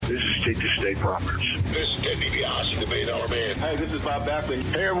State to State Roberts. This is Ted DiBiase, the $1 Million Man. Hey, this is Bob Backlund.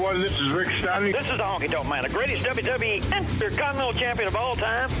 Hey, everyone, this is Rick Steiner. This is the Honky Tonk Man, the greatest WWE Intercontinental Champion of all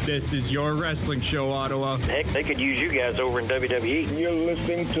time. This is your wrestling show, Ottawa. Heck, they could use you guys over in WWE. You're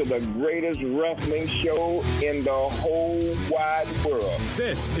listening to the greatest wrestling show in the whole wide world.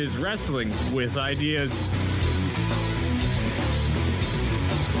 This is Wrestling with Ideas.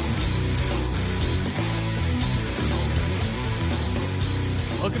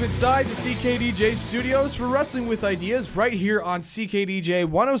 Welcome inside the CKDJ studios for Wrestling with Ideas right here on CKDJ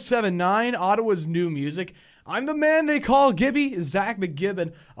 107.9, Ottawa's new music. I'm the man they call Gibby, Zach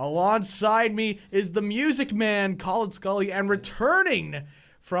McGibbon. Alongside me is the music man, Colin Scully, and returning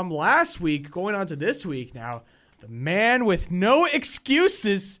from last week, going on to this week now, the man with no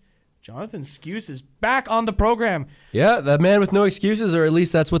excuses, Jonathan Skuse, is back on the program. Yeah, the man with no excuses, or at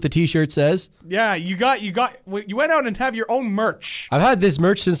least that's what the T-shirt says. Yeah, you went out and have your own merch. I've had this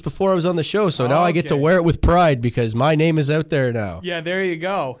merch since before I was on the show, so now I get to wear it with pride because my name is out there now. Yeah, there you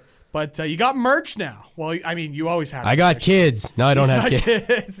go. But you got merch now. Well, I mean, you always have. I got kids. No, I don't have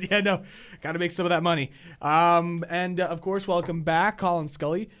kids. Yeah, no, got to make some of that money. And of course, welcome back, Colin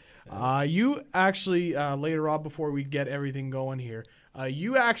Scully. You actually later on, before we get everything going here,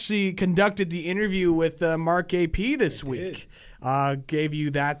 you actually conducted the interview with Mark AP this week. Gave you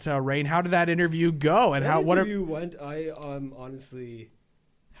that reign. How did that interview go? And That interview went. I'm honestly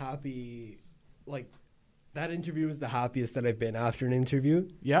happy. Like, that interview was the happiest that I've been after an interview.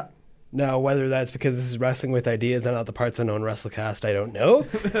 Yeah. Now, whether that's because this is Wrestling with Ideas and not the Parts Unknown WrestleCast, I don't know.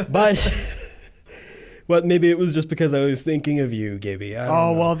 But well, maybe it was just because I was thinking of you, Gibby.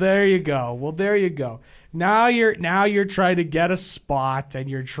 Well, there you go. Now you're trying to get a spot and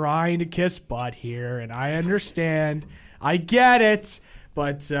you're trying to kiss butt here, and I understand. I get it.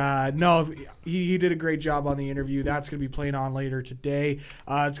 But no, he did a great job on the interview. That's going to be playing on later today.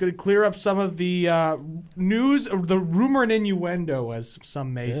 It's going to clear up some of the news, or the rumor and innuendo, as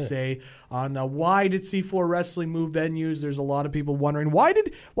some may say, on why did C4 Wrestling move venues. There's a lot of people wondering why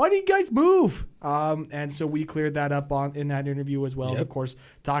did you guys move? And so we cleared that up in that interview as well. Yep. And of course,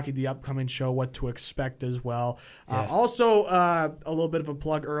 talking the upcoming show, what to expect as well. Also, a little bit of a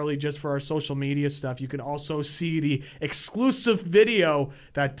plug early just for our social media stuff. You can also see the exclusive video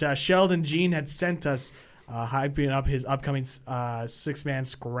that Sheldon Jean had sent us, hyping up his upcoming six-man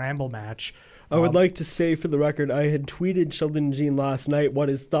scramble match. I would like to say for the record, I had tweeted Sheldon Jean last night what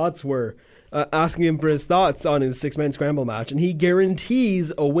his thoughts were, asking him for his thoughts on his six-man scramble match, and he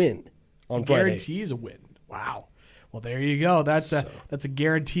guarantees a win on Friday. Guarantees a win. Wow. Well, there you go. That's a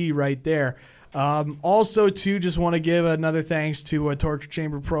guarantee right there. Also, too, just want to give another thanks to Torture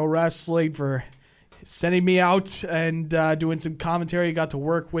Chamber Pro Wrestling for sending me out and doing some commentary. Got to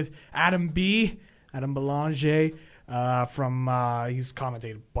work with Adam Belanger from he's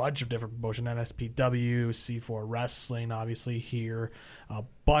commentated a bunch of different promotions, NSPW, C4 Wrestling, obviously here, a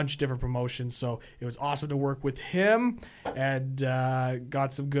bunch of different promotions. So it was awesome to work with him, and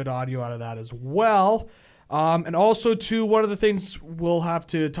got some good audio out of that as well. And also, too, one of the things we'll have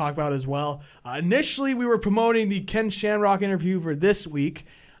to talk about as well. Initially, we were promoting the Ken Shamrock interview for this week.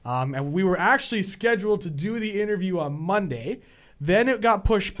 And we were actually scheduled to do the interview on Monday. Then it got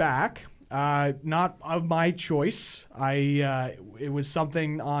pushed back, not of my choice. It was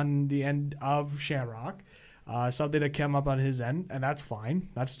something on the end of Shamrock, something that came up on his end, and that's fine.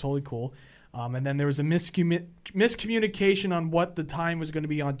 That's totally cool. And then there was a miscommunication on what the time was going to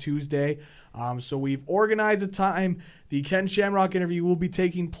be on Tuesday. So we've organized a time. The Ken Shamrock interview will be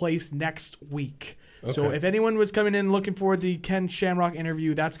taking place next week. Okay. So if anyone was coming in looking for the Ken Shamrock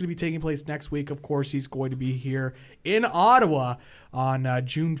interview, that's going to be taking place next week. Of course, he's going to be here in Ottawa on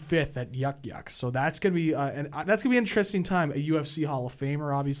June 5th at Yuck Yuck. So that's going to be that's going to be an interesting time. A UFC Hall of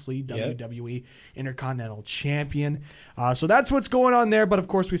Famer, obviously, WWE Intercontinental Champion. So that's what's going on there. But of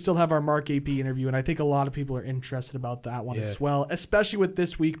course, we still have our Mark AP interview, and I think a lot of people are interested about that one as well, especially with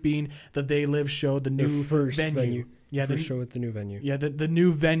this week being the They Live show, the new venue. Yeah, the show at the new venue. Yeah, the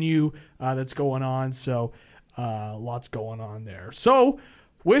new venue that's going on. So lots going on there. So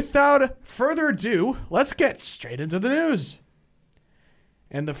without further ado, let's get straight into the news.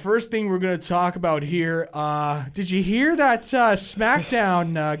 And the first thing we're going to talk about here, did you hear that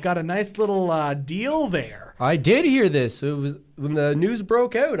SmackDown got a nice little deal there? I did hear this. It was when the news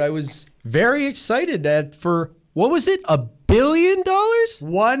broke out. I was very excited for, what was it, $1 billion?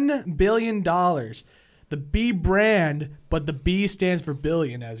 $1 billion. The B brand, but the B stands for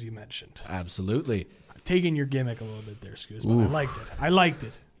billion, as you mentioned. Absolutely. Taking your gimmick a little bit there, excuse me. I liked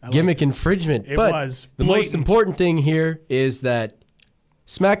it. Gimmick infringement. It was the most important thing here is that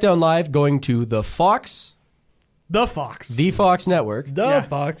SmackDown Live going to the Fox The Fox. The Fox Network. The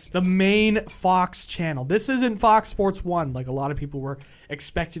Fox. The main Fox channel. This isn't Fox Sports 1 like a lot of people were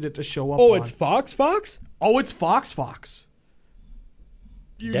expecting it to show up Oh, on. it's Fox? Oh, it's Fox.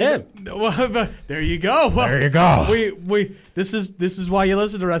 Damn. There you go. There you go. We this is why you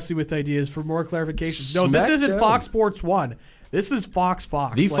listen to Wrestling with Ideas for more clarifications. No, this isn't Smackdown. Fox Sports 1. This is Fox.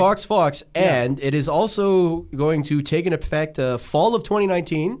 The Fox, and it is also going to take an effect fall of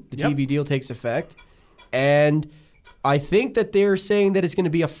 2019. The TV deal takes effect, and I think that they're saying that it's going to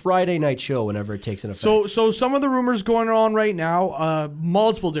be a Friday night show whenever it takes an effect. So some of the rumors going on right now,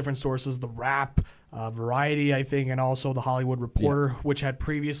 multiple different sources, The Wrap, Variety, I think, and also The Hollywood Reporter, which had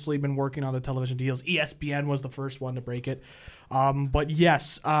previously been working on the television deals. ESPN was the first one to break it. But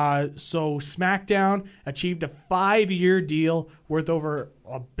yes, so SmackDown achieved a 5-year deal worth over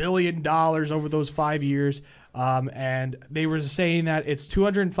 $1 billion over those 5 years. And they were saying that it's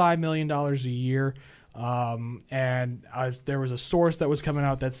 $205 million a year. And there was a source that was coming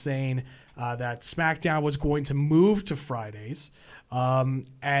out that's saying that SmackDown was going to move to Fridays.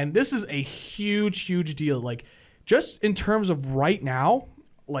 And this is a huge deal. Like, just in terms of right now,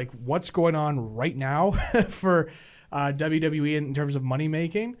 like what's going on right now for WWE in terms of money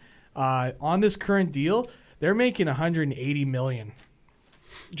making, on this current deal, they're making $180 million.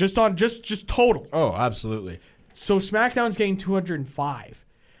 Just total. Oh, absolutely. So SmackDown's getting 205.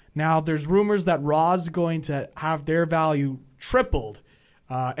 Now, there's rumors that Raw's going to have their value tripled.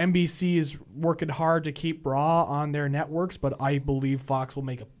 NBC is working hard to keep Raw on their networks, but I believe Fox will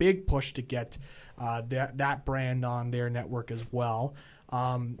make a big push to get that brand on their network as well.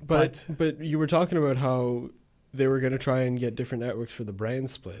 But you were talking about how they were going to try and get different networks for the brand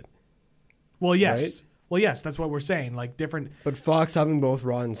split. Well, yes. Right? Well, yes, that's what we're saying. Like different. But Fox having both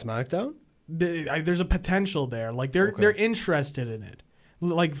Raw and SmackDown? There's a potential there. Like they're interested in it.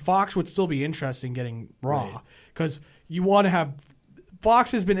 Like Fox would still be interested in getting Raw because you want to have.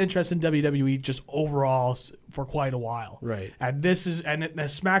 Fox has been interested in WWE just overall for quite a while, right? And the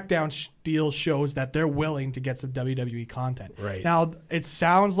SmackDown deal shows that they're willing to get some WWE content. Right now, it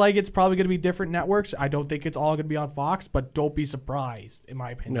sounds like it's probably going to be different networks. I don't think it's all going to be on Fox, but don't be surprised, in my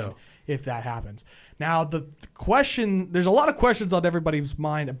opinion, if that happens. Now, the question: there's a lot of questions on everybody's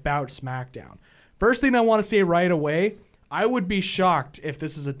mind about SmackDown. First thing I want to say right away: I would be shocked if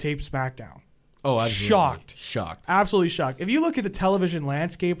this is a taped SmackDown. Oh, absolutely. Shocked. Absolutely shocked. If you look at the television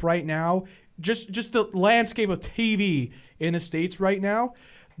landscape right now, just the landscape of TV in the States right now,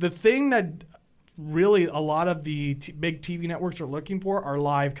 the thing that really a lot of the big TV networks are looking for are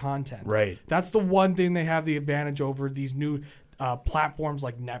live content. Right. That's the one thing they have the advantage over these new platforms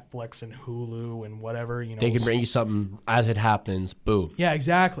like Netflix and Hulu and whatever. You know, they can bring you something as it happens. Boom. Yeah,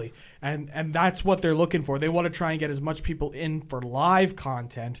 exactly. And that's what they're looking for. They want to try and get as much people in for live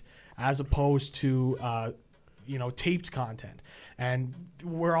content as opposed to taped content. And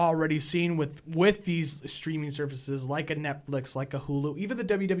we're already seeing with these streaming services like a Netflix, like a Hulu, even the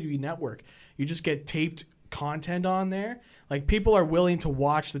WWE Network, you just get taped content on there. Like people are willing to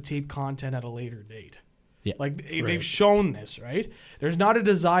watch the taped content at a later date. Yeah. Like they've shown this, right? There's not a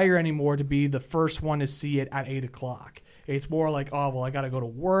desire anymore to be the first one to see it at 8 o'clock. It's more like, oh, well, I got to go to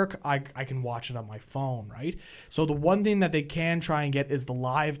work. I can watch it on my phone, right? So the one thing that they can try and get is the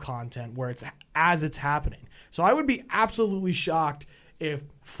live content where it's as it's happening. So I would be absolutely shocked if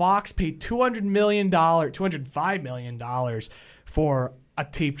Fox paid $205 million for a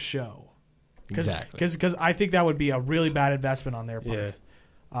taped show. Exactly. Because I think that would be a really bad investment on their part. Yeah.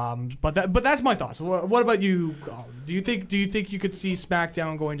 But that's my thoughts. What about you? Do you think you could see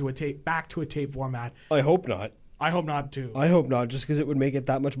SmackDown going to back to a tape format? I hope not. I hope not too. I hope not, just because it would make it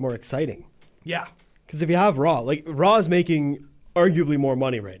that much more exciting. Yeah. Because if you have Raw, like Raw is making arguably more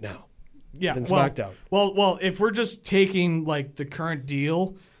money right now. Yeah. Than SmackDown. Well, if we're just taking like the current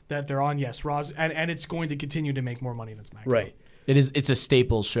deal that they're on, yes, Raw's and it's going to continue to make more money than SmackDown. Right. It's a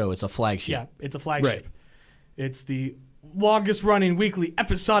staple show. It's a flagship. Yeah, it's a flagship. Right. It's the longest running weekly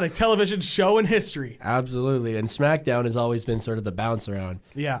episodic television show in history. Absolutely. And SmackDown has always been sort of the bounce around.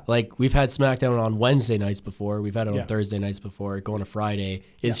 Yeah. Like we've had SmackDown on Wednesday nights before. We've had it on Thursday nights before. Going to Friday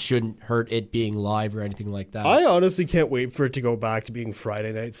shouldn't hurt it being live or anything like that. I honestly can't wait for it to go back to being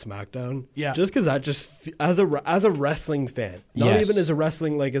Friday night SmackDown. Yeah. Just because that as a wrestling fan, not even as a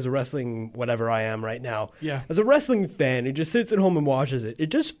wrestling whatever I am right now. Yeah. As a wrestling fan who just sits at home and watches it, it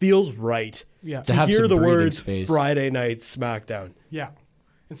just feels right. Yeah. To hear the words Friday night SmackDown. Yeah.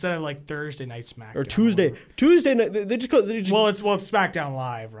 Instead of like Thursday night SmackDown. Or Tuesday night. They just well, it's SmackDown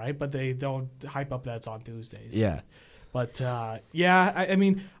Live, right? But they don't hype up that it's on Tuesdays. Yeah. But yeah, I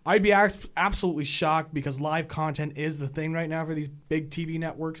mean, I'd be absolutely shocked because live content is the thing right now for these big TV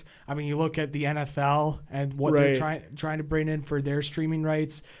networks. I mean, you look at the NFL and what they're trying to bring in for their streaming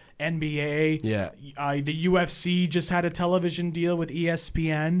rights. NBA, the UFC just had a television deal with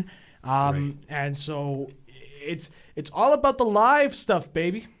ESPN, and so it's all about the live stuff,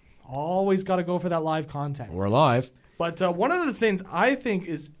 baby. Always got to go for that live content. We're live. But one of the things I think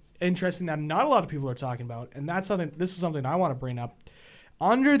is interesting that not a lot of people are talking about, and this is something I want to bring up.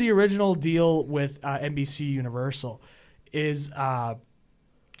 Under the original deal with NBC Universal, is under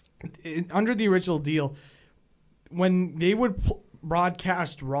the original deal, when they would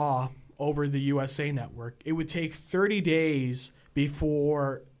broadcast Raw over the USA Network, it would take 30 days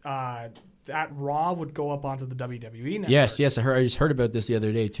before that Raw would go up onto the WWE Network. Yes, I just heard about this the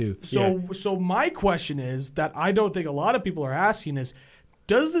other day too. So my question is that I don't think a lot of people are asking is,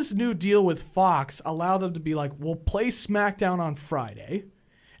 does this new deal with Fox allow them to be like, we'll play SmackDown on Friday,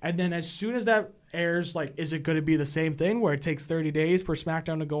 and then as soon as that airs, like, is it going to be the same thing where it takes 30 days for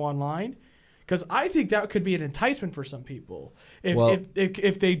SmackDown to go online? Because I think that could be an enticement for some people.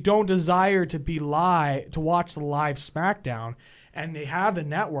 If they don't desire to be live, to watch the live SmackDown, and they have the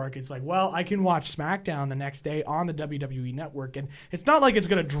network, it's like, well, I can watch SmackDown the next day on the WWE Network. And it's not like it's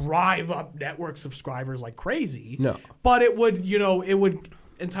going to drive up network subscribers like crazy. No. But it would, it would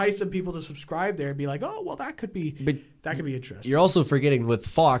entice some people to subscribe there and be like, oh, well, that could be interesting. You're also forgetting with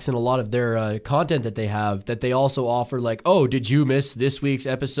Fox and a lot of their content that they have, that they also offer like, oh, did you miss this week's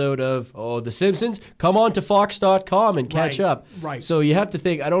episode of The Simpsons? Come on to Fox.com and catch up. Right. So you have to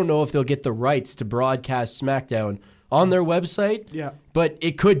think, I don't know if they'll get the rights to broadcast SmackDown on their website. Yeah. But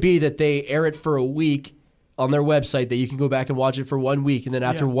it could be that they air it for a week on their website, that you can go back and watch it for 1 week, and then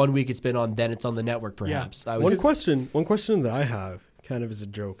after 1 week it's been on, then it's on the network perhaps. Yeah. One question that I have, kind of as a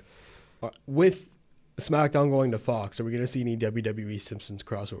joke. With SmackDown going to Fox, are we going to see any WWE Simpsons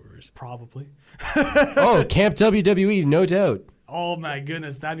crossovers? Probably. Oh, Camp WWE, no doubt. Oh my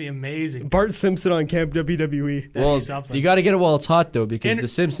goodness, that'd be amazing. Bart Simpson on Camp WWE. Well, you got to get it while it's hot though, because The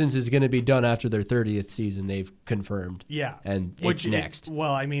Simpsons is going to be done after their 30th season. They've confirmed. Yeah, and it's next.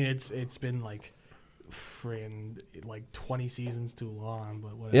 I mean, it's been like, like 20 seasons too long,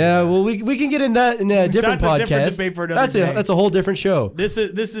 but whatever. Yeah, well, we can get in that in a different podcast. That's a different debate for another day. That's a whole different show. This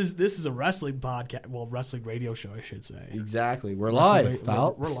is a wrestling podcast. Well, wrestling radio show, I should say. Exactly, we're live,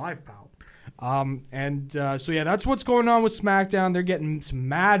 pal. We're live, pal. So yeah, that's what's going on with SmackDown. They're getting some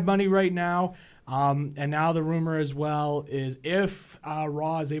mad money right now. And now the rumor as well is if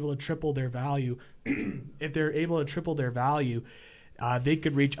Raw is able to triple their value, if they're able to triple their value, they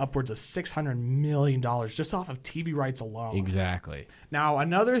could reach upwards of $600 million just off of TV rights alone. Exactly. Now,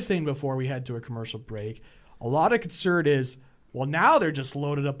 another thing before we head to a commercial break, a lot of concern is, well, now they're just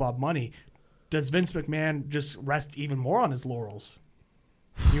loaded up on money. Does Vince McMahon just rest even more on his laurels?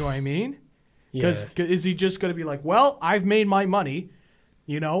 You know what I mean? Because is he just going to be like, well, I've made my money,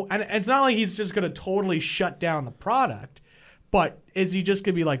 and it's not like he's just going to totally shut down the product, but is he just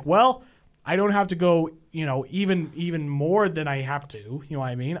going to be like, well, I don't have to go, even more than I have to, you know what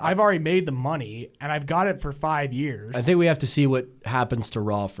I mean? I've already made the money, and I've got it for 5 years. I think we have to see what happens to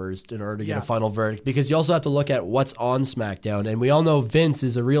Raw first in order to get a final verdict, because you also have to look at what's on SmackDown, and we all know Vince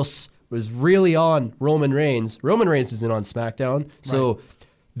is was really on Roman Reigns. Roman Reigns isn't on SmackDown, so... Right.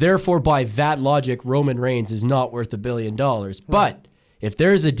 Therefore, by that logic, Roman Reigns is not worth $1 billion. Right. But if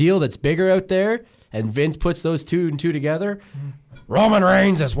there's a deal that's bigger out there and Vince puts those two and two together, Roman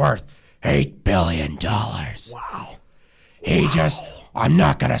Reigns is worth $8 billion. Wow. I'm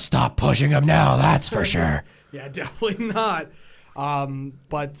not going to stop pushing him now, that's for sure. Yeah, definitely not.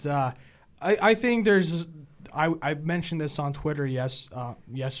 But I think there's... I mentioned this on Twitter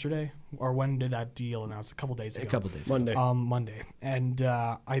yesterday, or when did that deal announce? A couple days ago. Monday. Monday. And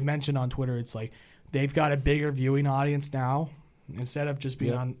I mentioned on Twitter, it's like they've got a bigger viewing audience now. Instead of just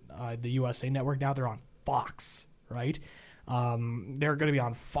being on the USA Network, now they're on Fox, right? They're going to be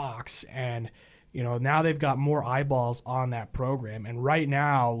on Fox, and now they've got more eyeballs on that program. And right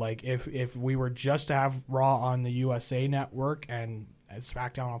now, like if we were just to have Raw on the USA Network and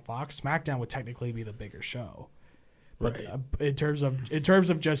SmackDown on Fox, SmackDown would technically be the bigger show, but in terms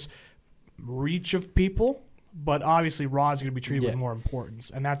of just reach of people, but obviously Raw is going to be treated with more importance,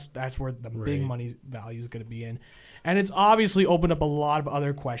 and that's where the big money value is going to be in, and it's obviously opened up a lot of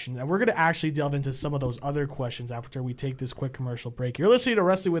other questions, and we're going to actually delve into some of those other questions after we take this quick commercial break. You're listening to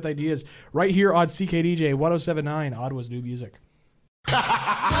Wrestling with Ideas right here on CKDJ 107.9, Ottawa's new music.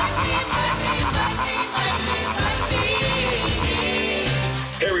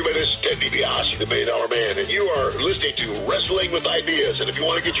 Everybody stay Ted DiBiase, the $1 Million Man, and you are listening to Wrestling with Ideas. And if you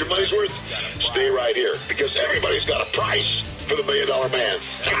want to get your money's worth, stay right here, because everybody's got a price for the $1 Million Man.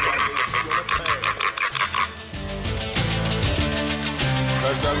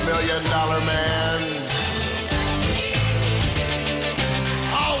 Cause the $1 Million Man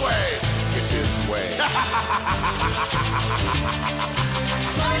always gets his way.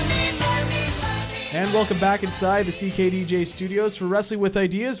 And welcome back inside the CKDJ studios for Wrestling with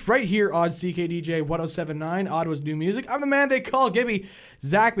Ideas, right here on CKDJ 107.9, Ottawa's new music. I'm the man they call Gibby,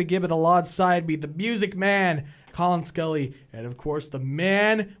 Zach McGibbon alongside me, the music man, Colin Scully, and of course the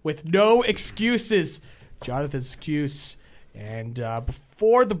man with no excuses, Jonathan Skuse. And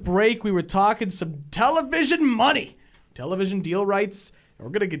before the break, we were talking some television money, television deal rights. We're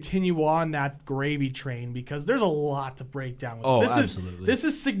going to continue on that gravy train because there's a lot to break down. Absolutely. This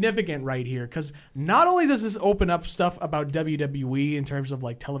is significant right here because not only does this open up stuff about WWE in terms of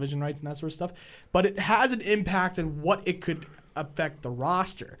like television rights and that sort of stuff, but it has an impact on what it could affect the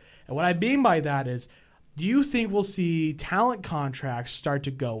roster. And what I mean by that is, do you think we'll see talent contracts start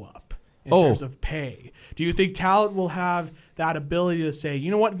to go up in terms of pay? Do you think talent will have that ability to say,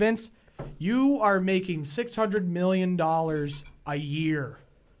 you know what, Vince, you are making $600 million a year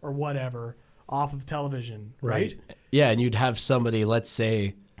or whatever off of television, right? Yeah, and you'd have somebody, let's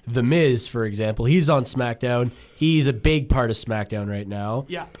say, The Miz, for example. He's on SmackDown. He's a big part of SmackDown right now.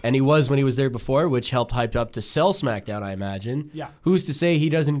 Yeah. And he was when he was there before, which helped hype up to sell SmackDown, I imagine. Yeah. Who's to say he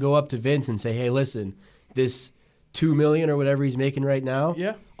doesn't go up to Vince and say, hey, listen, this $2 million or whatever he's making right now,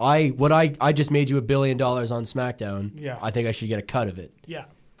 Yeah. I just made you $1 billion on SmackDown. Yeah. I think I should get a cut of it. Yeah.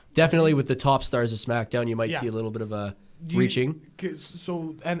 Definitely with the top stars of SmackDown, you might Yeah. see a little bit of a reaching.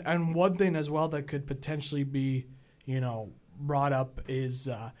 So, and one thing as well that could potentially be, brought up is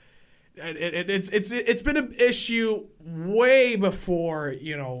it's been an issue way before,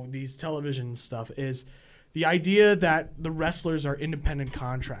 these television stuff is the idea that the wrestlers are independent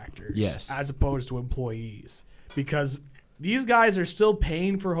contractors, Yes, as opposed to employees, because these guys are still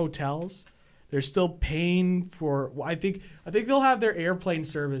paying for hotels. They're still paying for. I think they'll have their airplane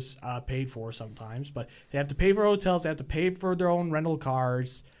service paid for sometimes, but they have to pay for hotels. They have to pay for their own rental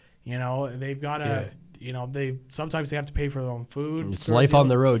cars. They've got to. They sometimes they have to pay for their own food. It's life on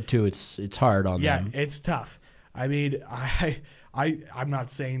the road too. It's hard on them. Yeah, it's tough. I mean, I'm not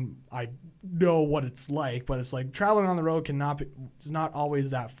saying I know what it's like, but it's like traveling on the road it's not always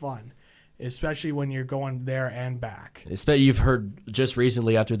that fun. Especially when you're going there and back. You've heard just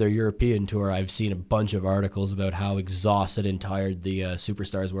recently after their European tour, I've seen a bunch of articles about how exhausted and tired the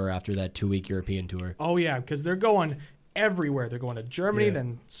superstars were after that 2-week European tour. Oh, yeah, because they're going everywhere. They're going to Germany,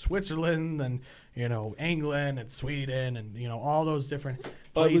 then Switzerland, then, England and Sweden and, all those different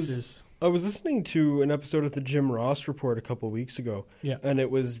places. I was listening to an episode of the Jim Ross Report a couple of weeks ago. Yeah. And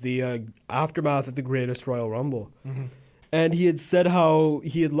it was the aftermath of the Greatest Royal Rumble. Mm-hmm. And he had said how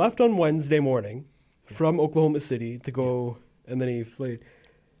he had left on Wednesday morning from Oklahoma City to go, and then he fled.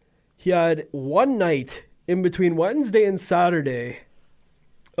 He had one night in between Wednesday and Saturday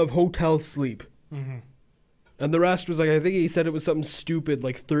of hotel sleep. Mm-hmm. And the rest was like, I think he said it was something stupid,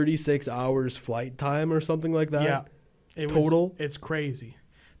 like 36 hours flight time or something like that. Yeah. Total. It's crazy.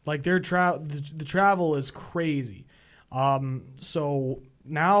 Like the travel is crazy. So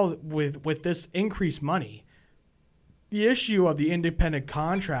now with this increased money, the issue of the independent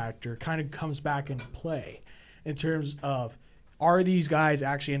contractor kind of comes back into play in terms of, are these guys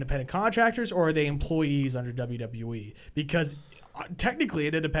actually independent contractors or are they employees under WWE? Because technically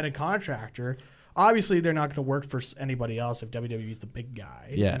an independent contractor, obviously they're not going to work for anybody else if WWE is the big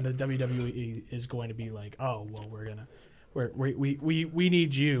guy. Yeah. And the WWE is going to be like, oh, well, we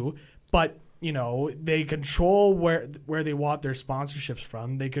need you. But, they control where they want their sponsorships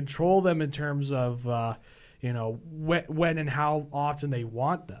from. They control them in terms of when and how often they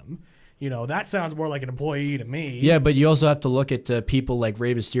want them. That sounds more like an employee to me. Yeah, but you also have to look at people like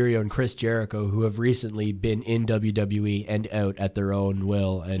Rey Mysterio and Chris Jericho who have recently been in WWE and out at their own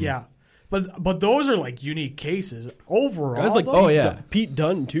will. And yeah, but those are like unique cases overall. Guys like though, Pete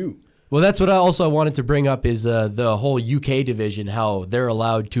Dunne too. Well, that's what I also wanted to bring up is the whole UK division, how they're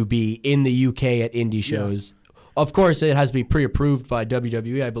allowed to be in the UK at indie shows. Of course, it has to be pre-approved by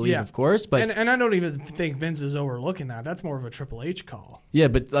WWE, I believe, of course. But and I don't even think Vince is overlooking that. That's more of a Triple H call. Yeah,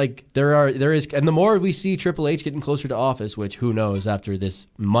 but like there is, and the more we see Triple H getting closer to office, which who knows after this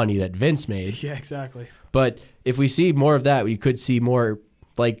money that Vince made. Yeah, exactly. But if we see more of that, we could see more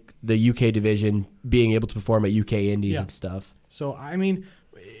like the UK division being able to perform at UK indies and stuff. So I mean,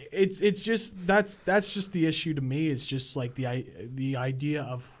 it's just that's just the issue to me. It's just like the idea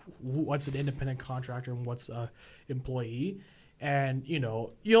of what's an independent contractor and what's a employee. And,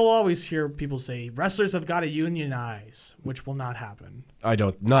 you'll always hear people say wrestlers have got to unionize, which will not happen. I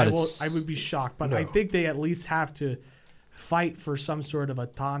don't. I would be shocked, but I think they at least have to fight for some sort of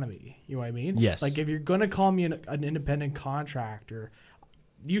autonomy. You know what I mean? Yes. Like if you're going to call me an independent contractor,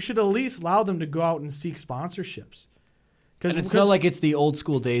 you should at least allow them to go out and seek sponsorships. And it's not like it's the old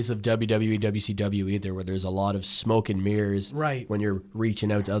school days of WWE, WCW either, where there's a lot of smoke and mirrors when you're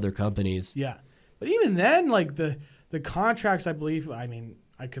reaching out to other companies. Yeah. But even then, like the contracts, I believe, I mean,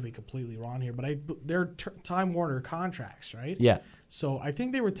 I could be completely wrong here, but they're Time Warner contracts, right? Yeah. So I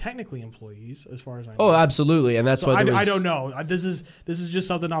think they were technically employees, as far as I know. Oh, absolutely, and that's why I don't know. This is just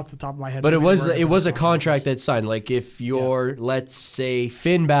something off the top of my head. But it was a contract that's signed. Like if you're, let's say,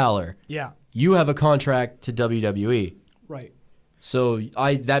 Finn Balor, you have a contract to WWE, right? So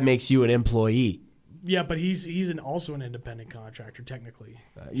that makes you an employee. Yeah, but he's also an independent contractor technically.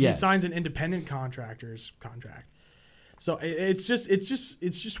 Yes. He signs an independent contractor's contract. So it's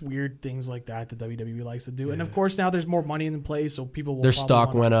just weird things like that WWE likes to do. Yeah. And of course now there's more money in play, so people will. Their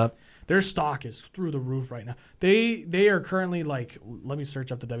stock went up. Their stock is through the roof right now. They are currently like, let me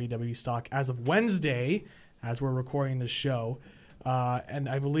search up the WWE stock as of Wednesday, as we're recording this show, and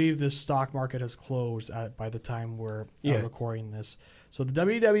I believe the stock market has closed by the time we're recording this. So the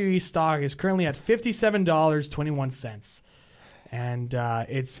WWE stock is currently at $57.21, and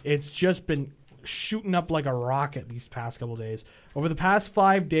it's just been shooting up like a rocket these past couple days. Over the past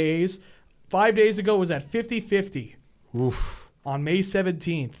 5 days, 5 days ago it was at 50-50 on May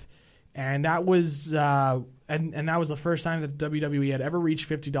 17th, and that was and that was the first time that WWE had ever reached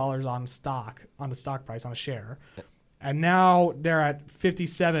 $50 on the stock price on a share, and now they're at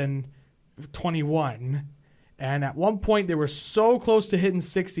 57.21. And at one point, they were so close to hitting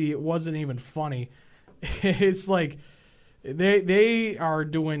 60, it wasn't even funny. It's like they are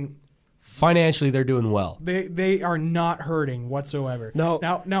doing... Financially, they're doing well. They are not hurting whatsoever.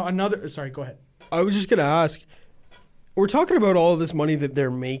 Now another... Sorry, go ahead. I was just going to ask, we're talking about all of this money that they're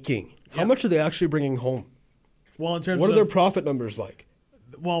making. How much are they actually bringing home? Well, in terms what are their profit numbers like?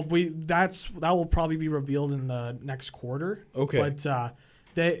 Well, that will probably be revealed in the next quarter. Okay. But...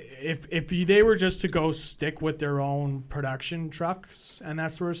 if they were just to go stick with their own production trucks and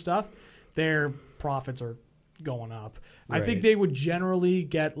that sort of stuff, their profits are going up. Right. I think they would generally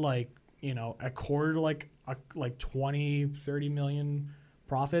get a quarter, like 20, 30 million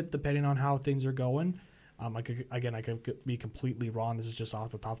profit, depending on how things are going. I could be completely wrong. This is just off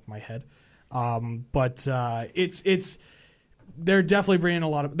the top of my head. But they're definitely bringing a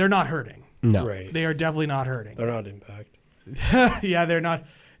lot of. They're not hurting. No, right. They are definitely not hurting. They're not Impact. Yeah, they're not.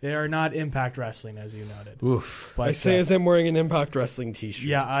 They are not Impact Wrestling, as you noted. Oof. But, I say as I'm wearing an Impact Wrestling T-shirt.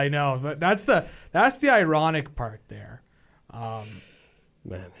 Yeah, I know, but that's the ironic part there.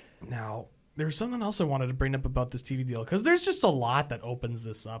 Man. Now, there's something else I wanted to bring up about this TV deal, because there's just a lot that opens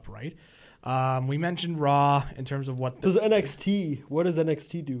this up, right? We mentioned Raw in terms of what does NXT. What does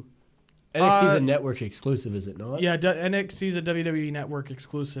NXT do? NXT is a network exclusive, is it not? Yeah, NXT is a WWE network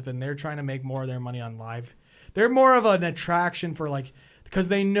exclusive, and they're trying to make more of their money on live. They're more of an attraction for because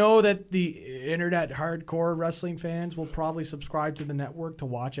they know that the internet hardcore wrestling fans will probably subscribe to the network to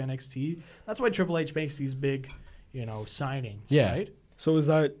watch NXT. That's why Triple H makes these big, signings. Yeah. Right? So is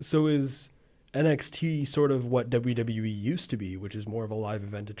NXT sort of what WWE used to be, which is more of a live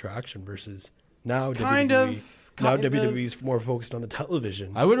event attraction versus now WWE? Now WWE's more focused on the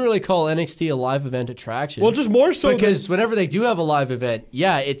television. I wouldn't really call NXT a live event attraction. Well, just more so because whenever they do have a live event,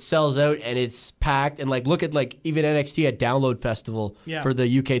 it sells out and it's packed. And look at even NXT at Download Festival for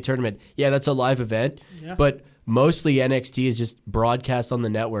the UK tournament. Yeah, that's a live event. Yeah. But mostly NXT is just broadcast on the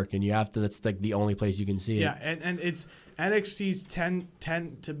network, and that's the only place you can see it. Yeah, and it's NXT's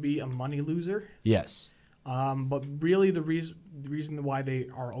tend to be a money loser. Yes. But really the reason why they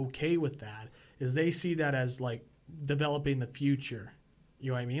are okay with that is they see that as developing the future.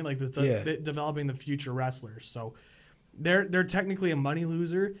 You know what I mean? Developing the future wrestlers. So they're technically a money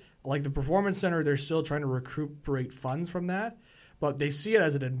loser. Like the Performance Center, they're still trying to recuperate funds from that, but they see it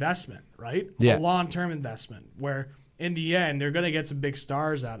as an investment, right? Yeah. A long-term investment where in the end they're going to get some big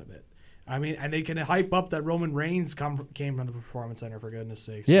stars out of it. I mean, and they can hype up that Roman Reigns came from the Performance Center, for goodness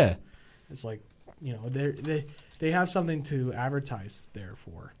sakes. Yeah. It's they have something to advertise there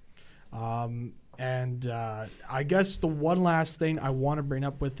for. And I guess the one last thing I want to bring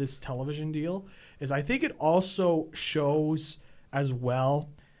up with this television deal is I think it also shows as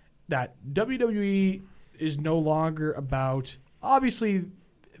well that WWE is no longer about, obviously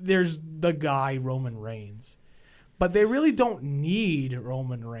there's the guy Roman Reigns, but they really don't need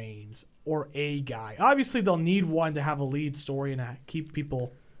Roman Reigns or a guy. Obviously they'll need one to have a lead story and keep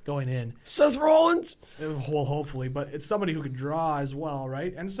people going in. Seth Rollins. Well, hopefully, but it's somebody who can draw as well,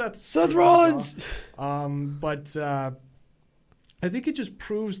 right? And Seth Rollins. But I think it just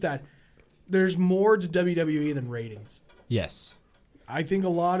proves that there's more to WWE than ratings. Yes. I think a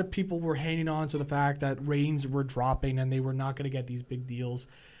lot of people were hanging on to the fact that ratings were dropping and they were not going to get these big deals.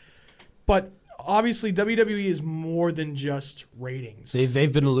 But obviously, WWE is more than just ratings.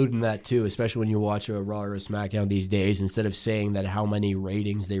 They've been alluding to that too, especially when you watch a Raw or a SmackDown these days. Instead of saying that how many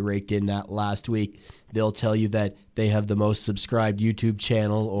ratings they raked in that last week, they'll tell you that they have the most subscribed YouTube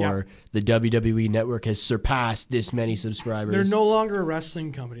channel or the WWE Network has surpassed this many subscribers. They're no longer a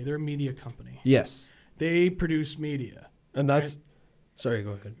wrestling company. They're a media company. Yes. They produce media. And that's... Sorry,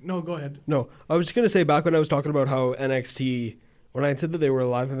 go ahead. No, go ahead. No, I was just going to say back when I was talking about how NXT... When I said that they were a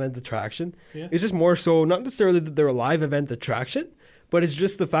live event attraction, it's just more so, not necessarily that they're a live event attraction, but it's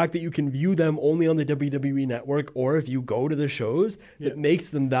just the fact that you can view them only on the WWE Network, or if you go to the shows, it makes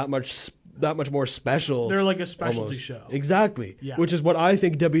them that much more special. They're like a specialty almost. show. Exactly. Yeah. Which is what I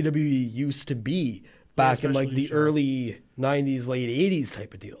think WWE used to be back in like the early 90s, late 80s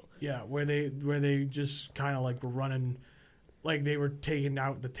type of deal. Yeah, where they just kind of like were running, like they were taking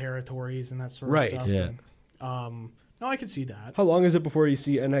out the territories and that sort of stuff. Yeah. And, no, I can see that. How long is it before you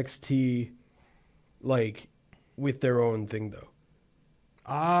see NXT, like, with their own thing, though?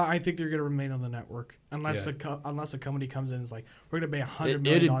 I think they're going to remain on the network unless a company comes in and is like, we're going to pay $100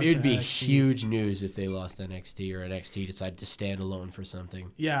 million. It'd be huge news if they lost NXT or NXT decided to stand alone for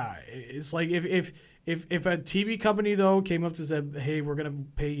something. Yeah, it's like if a TV company though came up to say, hey, we're going to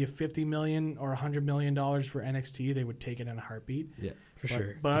pay you $50 million or $100 million for NXT, they would take it in a heartbeat. Yeah, for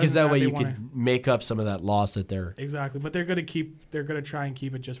sure. But because that way you can make up some of that loss that they're exactly. But they're going to try and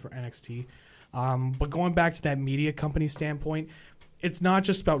keep it just for NXT. But going back to that media company standpoint, it's not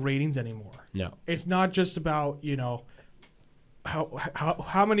just about ratings anymore. No. It's not just about,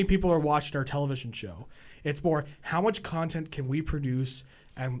 how many people are watching our television show. It's more how much content can we produce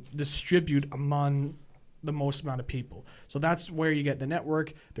and distribute among the most amount of people. So that's where you get the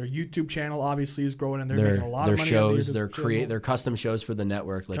network. Their YouTube channel obviously is growing, and they're making a lot of money. Their shows, their custom shows for the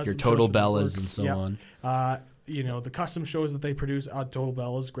network, like your Total Bellas and so on. The custom shows that they produce. Total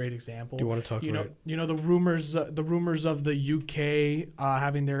Bell is a great example. Do you want to talk about? The rumors of the UK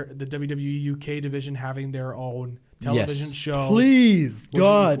having the WWE UK division having their own television show. Please,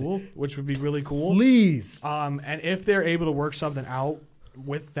 God, which would be really cool. Please. And if they're able to work something out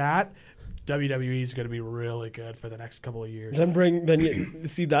with that, WWE is going to be really good for the next couple of years.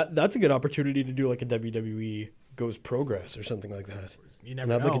 See that's a good opportunity to do like a WWE Goes Progress or something like that. You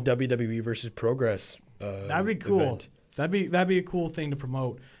never know. Like a WWE versus Progress. That'd be cool. Event. That'd be a cool thing to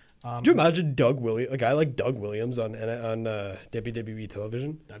promote. Could you imagine a guy like Doug Williams on WWE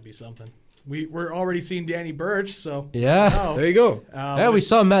television? That'd be something. We're already seeing Danny Burch, so there you go. We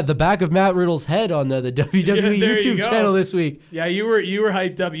saw the back of Matt Riddle's head on the WWE YouTube channel this week. Yeah, you were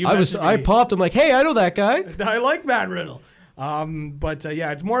hyped up. I popped. I'm like, hey, I know that guy. I like Matt Riddle. But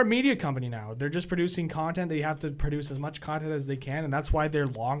it's more a media company now. They're just producing content. They have to produce as much content as they can, and that's why they're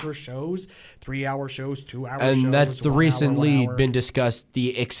longer shows, 3-hour shows, 2-hour shows. And that's the recently been discussed,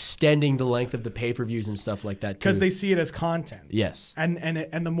 the extending the length of the pay-per-views and stuff like that, too. Because they see it as content. Yes. And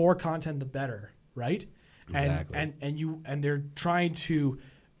the more content, the better, right? Exactly. And they're trying to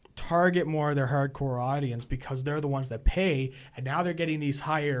target more of their hardcore audience because they're the ones that pay, and now they're getting these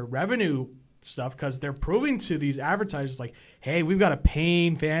higher revenue stuff because they're proving to these advertisers like, hey, we've got a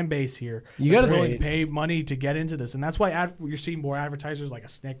paying fan base here. You got to pay money to get into this, and that's why you're seeing more advertisers like a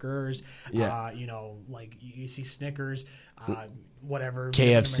Snickers. Like you see Snickers, whatever,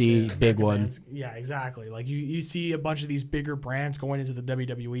 KFC, big one. Yeah, exactly. Like you see a bunch of these bigger brands going into the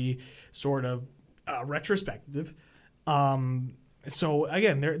WWE sort of retrospective. So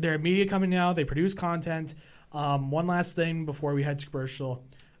again, they're a media company now. They produce content. One last thing before we head to commercial.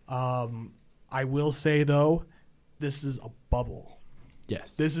 I will say, though, this is a bubble.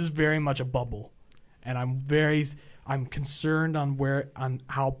 Yes. This is very much a bubble. And I'm concerned on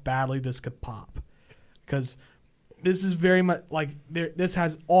how badly this could pop. Because this is very much like this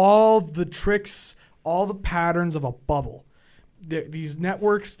has all the tricks, all the patterns of a bubble. These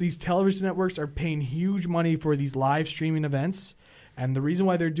networks, these television networks are paying huge money for these live streaming events. And the reason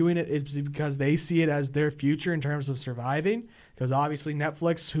why they're doing it is because they see it as their future in terms of surviving. Because obviously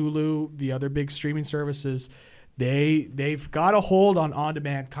Netflix, Hulu, the other big streaming services, they've got a hold on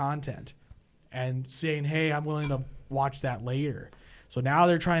on-demand content and saying, hey, I'm willing to watch that later. So now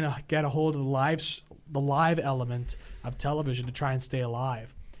they're trying to get a hold of the live element of television to try and stay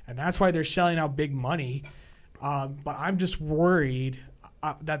alive. And that's why they're shelling out big money. But I'm just worried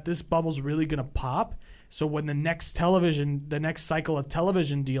that this bubble's really going to pop So when the next cycle of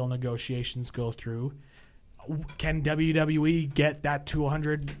television deal negotiations go through, can WWE get that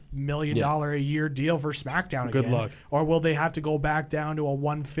 $200 million a year deal for SmackDown again? Good luck. Or will they have to go back down to a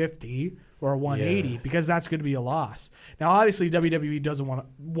 150 or a 180 because that's going to be a loss? Now, obviously, WWE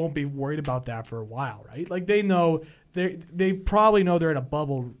won't be worried about that for a while, right? Like they know they probably know they're in a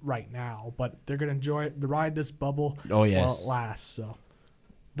bubble right now, but they're going to enjoy it, ride this bubble while it lasts. So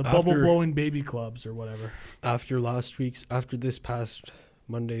the bubble blowing baby clubs or whatever. After this past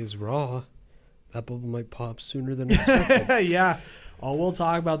Monday's Raw, that bubble might pop sooner than expected. Yeah. Oh, we'll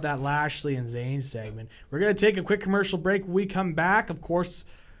talk about that Lashley and Zayn segment. We're going to take a quick commercial break. When we come back, of course,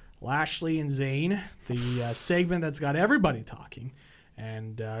 Lashley and Zayn, the segment that's got everybody talking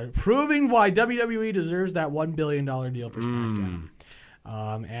and proving why WWE deserves that $1 billion deal for SmackDown.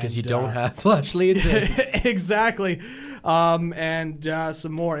 Because you don't have Lashley and Zayn. Exactly. And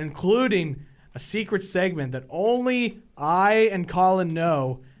some more, including a secret segment that only I and Colin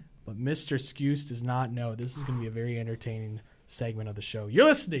know, but Mr. Skuse does not know. This is going to be a very entertaining segment of the show. You're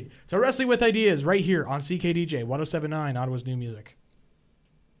listening to Wrestling with Ideas right here on CKDJ 107.9, Ottawa's new music.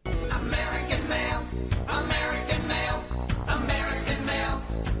 American males, American males, American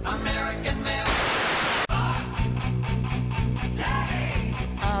males, American males. Daddy!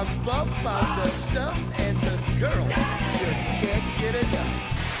 I'm buff on the stuff and the girls just can't get enough.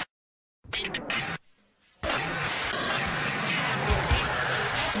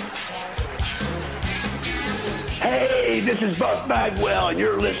 Hey, this is Buck Bagwell, and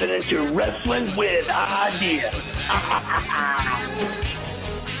you're listening to Wrestling with Ideas.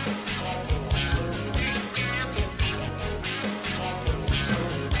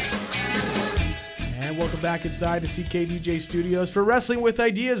 And welcome back inside the CKDJ studios for Wrestling with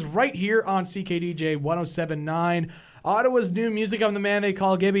Ideas right here on CKDJ 107.9. Ottawa's new music. I'm the man they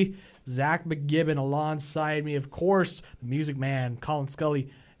call Gibby, Zach McGibbon, alongside me, of course, the music man, Colin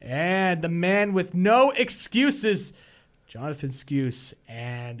Scully, and the man with no excuses, Jonathan Skuse.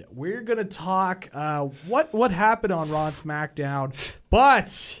 And we're going to talk what happened on Raw and SmackDown,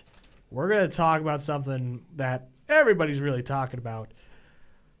 but we're going to talk about something that everybody's really talking about.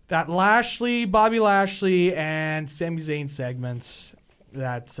 That Bobby Lashley and Sami Zayn segment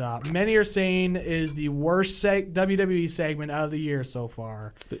that many are saying is the worst WWE segment of the year so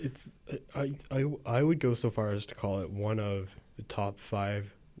far. I would go so far as to call it one of the top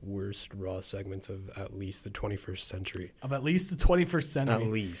 5 worst Raw segments of at least the 21st century. Of at least the 21st century. At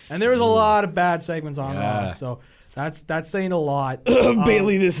least. And there was a lot of bad segments on Raw, so that's saying a lot.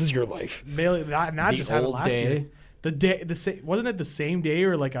 Bailey, this is your life. Bailey, not just happened last year. Wasn't it the same day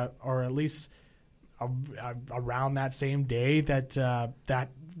or at least around that same day that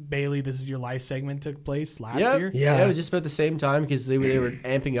Bailey, this is your life segment took place last year? Yeah, it was just about the same time because they were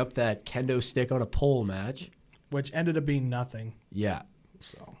amping up that kendo stick on a pole match, which ended up being nothing. Yeah.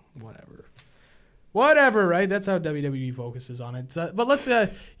 So whatever, right? That's how WWE focuses on it. But let's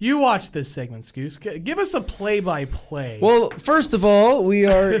you watch this segment, Skuse. Give us a play-by-play. Well, first of all, we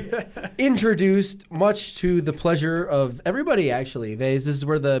are introduced, much to the pleasure of everybody, actually. This is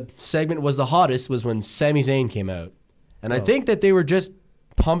where the segment was the hottest, was when Sami Zayn came out. And I think that they were just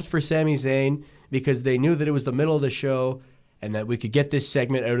pumped for Sami Zayn because they knew that it was the middle of the show and that we could get this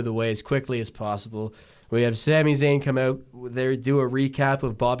segment out of the way as quickly as possible. We have Sami Zayn come out, they do a recap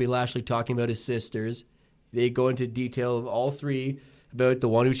of Bobby Lashley talking about his sisters. They go into detail of all three, about the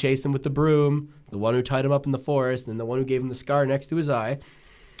one who chased him with the broom, the one who tied him up in the forest, and the one who gave him the scar next to his eye.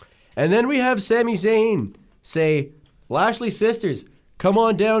 And then we have Sami Zayn say, Lashley's sisters, come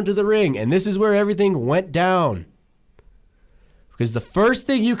on down to the ring. And this is where everything went down. Because the first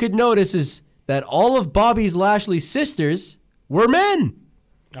thing you could notice is that all of Bobby's Lashley's sisters were men.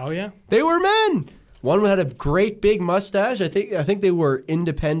 Oh, yeah? They were men. One had a great big mustache. I think they were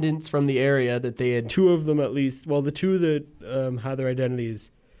independents from the area that they had. 2 of them at least. Well, the 2 that had their identities,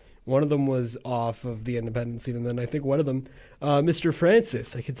 one of them was off of the independent scene, and then I think one of them, Mr.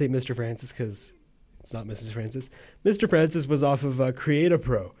 Francis. I could say Mr. Francis because it's not Mrs. Francis. Mr. Francis was off of Create a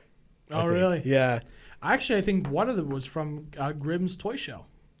Pro. Oh, really? Yeah. Actually, I think one of them was from Grimm's Toy Show.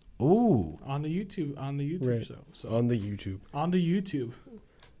 Ooh. On the YouTube right. show. So. On the YouTube.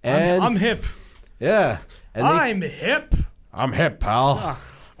 And I'm hip. Yeah. And I'm hip. I'm hip, pal.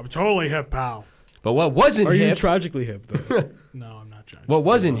 I'm totally hip, pal. But what wasn't hip... Are you hip... tragically hip, though? No, I'm not tragically. What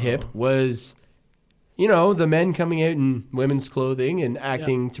wasn't hip was, the men coming out in women's clothing and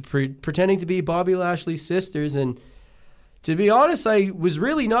acting pretending to be Bobby Lashley's sisters. And To be honest, I was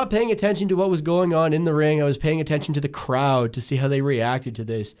really not paying attention to what was going on in the ring. I was paying attention to the crowd to see how they reacted to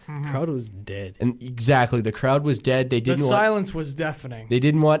this. The crowd was dead. And exactly, the crowd was dead. The silence was deafening. They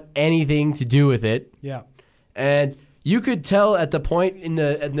didn't want anything to do with it. Yeah. And you could tell at the point in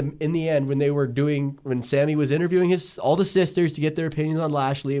the end when Sammy was interviewing all the sisters to get their opinions on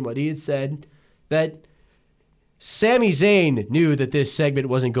Lashley and what he had said, that Sami Zayn knew that this segment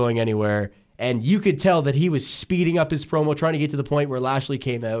wasn't going anywhere. And you could tell that he was speeding up his promo, trying to get to the point where Lashley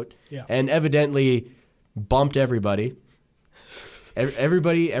came out and evidently bumped everybody.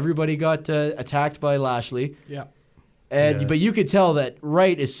 Everybody got attacked by Lashley. Yeah. But you could tell that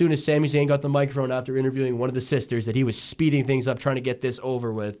right as soon as Sami Zayn got the microphone after interviewing one of the sisters that he was speeding things up, trying to get this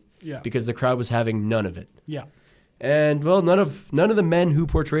over with because the crowd was having none of it. Yeah. And, well, none of the men who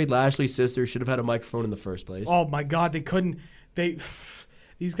portrayed Lashley's sister should have had a microphone in the first place. Oh, my God. They couldn't.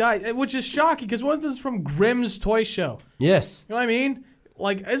 These guys, which is shocking because one of them is from Grimm's Toy Show. Yes. You know what I mean?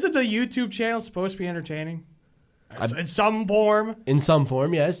 Like, isn't the YouTube channel supposed to be entertaining? In some form. In some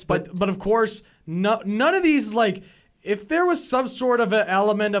form, yes. But of course, none of these, like, if there was some sort of an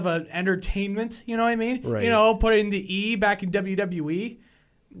element of an entertainment, you know what I mean? Right. You know, put in the E back in WWE.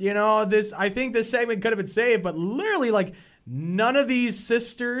 You know, I think this segment could have been saved, but literally, like, none of these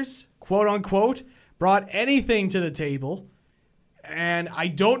sisters, quote unquote, brought anything to the table. And I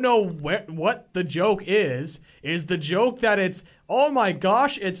don't know what the joke is. Is the joke that it's, oh my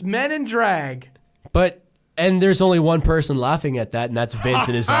gosh, it's men in drag? And there's only one person laughing at that, and that's Vince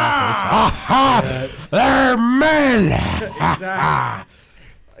in his office. Ha ha! They're men!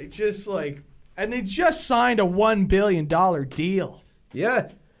 Exactly. And they just signed a $1 billion deal.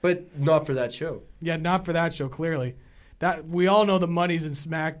 Yeah, but not for that show. Yeah, not for that show, clearly. That we all know the money's in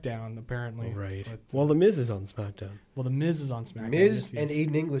SmackDown, apparently. Right. Well, The Miz is on SmackDown. Miz and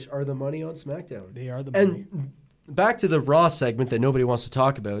Aiden English are the money on SmackDown. They are the money. And back to the Raw segment that nobody wants to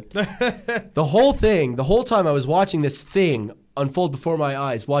talk about. The whole time I was watching this thing unfold before my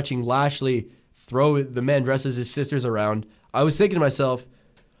eyes, watching Lashley throw the men dressed as his sisters around, I was thinking to myself,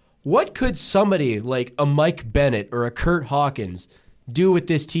 what could somebody like a Mike Bennett or a Kurt Hawkins do with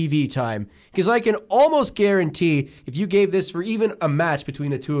this TV time? Because I can almost guarantee if you gave this for even a match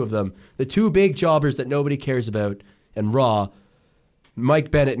between the two of them, the two big jobbers that nobody cares about and Raw,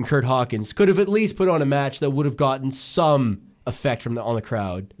 Mike Bennett and Kurt Hawkins could have at least put on a match that would have gotten some effect on the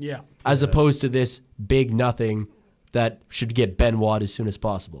crowd. Yeah. As opposed to this big nothing that should get Benoit as soon as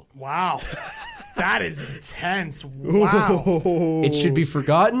possible. Wow. That is intense. Wow. It should be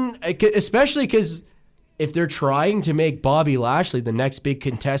forgotten, especially because if they're trying to make Bobby Lashley the next big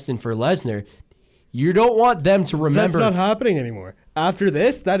contestant for Lesnar, you don't want them to remember. That's not happening anymore. After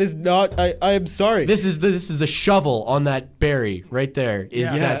this, that is not. I am sorry. This is the shovel on that berry right there.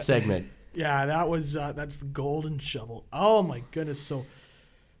 Is that segment? Yeah, that's the golden shovel. Oh my goodness.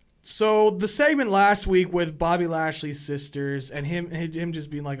 So the segment last week with Bobby Lashley's sisters and him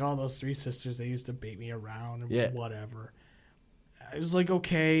just being like, oh, those three sisters, they used to bait me around or whatever. I was like,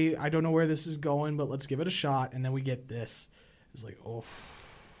 okay, I don't know where this is going, but let's give it a shot. And then we get this. It's like, oh.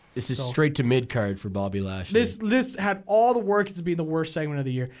 This is straight to mid-card for Bobby Lashley. This had all the work as being the worst segment of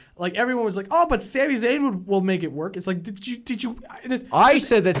the year. Like, everyone was like, oh, but Sami Zayn will make it work. It's like, did you? I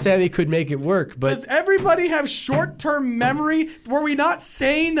said that Sami could make it work, but... Does everybody have short-term memory? Were we not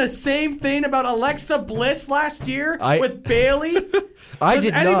saying the same thing about Alexa Bliss last year with Bayley? Does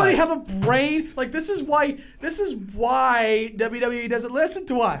anybody have a brain? Like, this is why WWE doesn't listen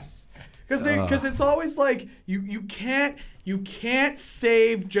to us. Because it's always like, you can't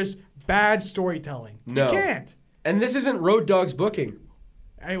save just bad storytelling. No. You can't. And this isn't Road Dogg's booking.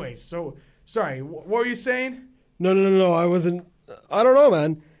 Anyway, so, sorry, what were you saying? No, I wasn't. I don't know,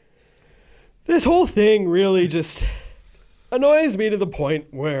 man. This whole thing really just annoys me to the point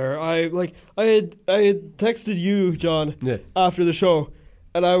where I had texted you, John, after the show,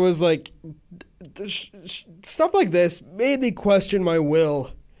 and I was like, stuff like this made me question my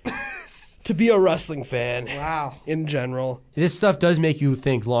will to be a wrestling fan. Wow. In general. This stuff does make you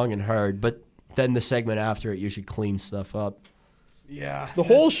think long and hard, but then the segment after it, you should clean stuff up. Yeah. The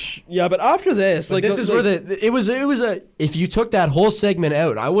whole but after this, like this is where it was a if you took that whole segment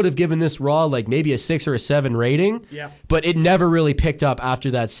out, I would have given this Raw like maybe a 6 or a 7 rating. Yeah. But it never really picked up after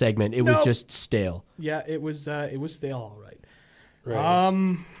that segment. It was just stale. Yeah, it was stale, all right.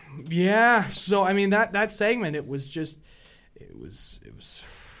 Right. Yeah. So I mean that segment, it was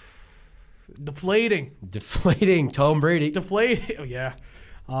deflating. Tom Brady. Deflating. Oh, yeah.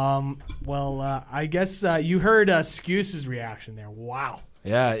 I guess you heard Scuse's reaction there. Wow.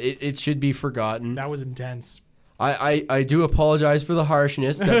 Yeah, it should be forgotten. That was intense. I do apologize for the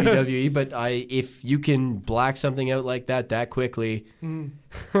harshness, WWE, but if you can black something out like that quickly,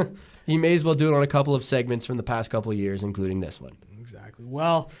 you may as well do it on a couple of segments from the past couple of years, including this one. Exactly.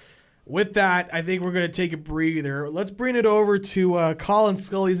 Well, with that, I think we're going to take a breather. Let's bring it over to Colin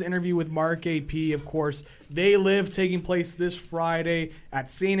Scully's interview with Mark AP. Of course, They Live taking place this Friday at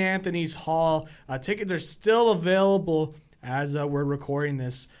St. Anthony's Hall. Tickets are still available as we're recording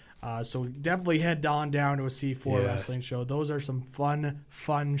this. So definitely head on down to a C4 wrestling show. Those are some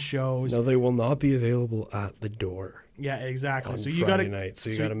fun shows. No, they will not be available at the door. Yeah, exactly. So you Friday night. So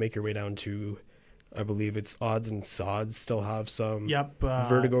you got to make your way down to, I believe it's Odds and Sods. Still have some. Yep.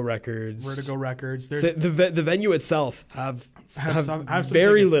 Vertigo Records. There's so the venue itself have some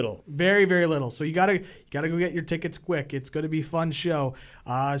very tickets. little. Very, very little. So you gotta go get your tickets quick. It's going to be a fun show.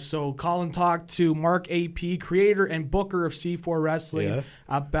 So Colin talked to Mark AP, creator and booker of C4 Wrestling,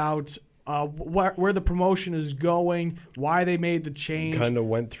 about where the promotion is going, why they made the change. Kind of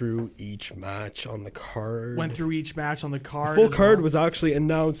went through each match on the card. The full card was actually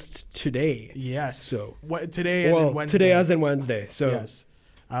announced today. Yes. So today as in Wednesday. Today as in Wednesday. So yes.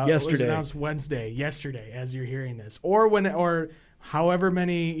 Yesterday. It was announced yesterday as you're hearing this. Or however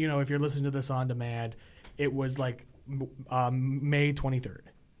many, if you're listening to this on demand, it was like May 23rd.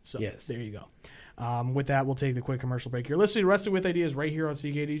 So There you go. With that, we'll take the quick commercial break. You're listening to Wrestling with Ideas right here on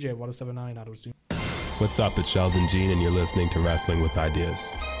CKDJ 107.9 Ottawa Studio. What's up? It's Sheldon Jean, and you're listening to Wrestling with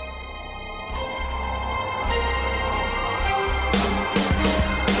Ideas.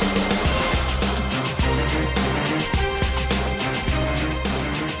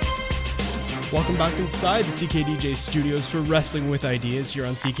 Welcome back inside the CKDJ studios for Wrestling with Ideas here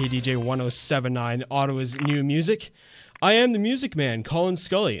on CKDJ 107.9, Ottawa's new music. I am the music man, Colin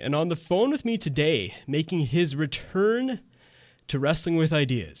Scully, and on the phone with me today, making his return to Wrestling with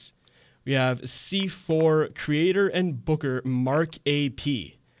Ideas, we have C4 creator and booker Mark AP.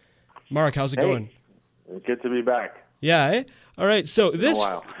 Mark, how's it going? Good to be back. Yeah, eh? All right, so this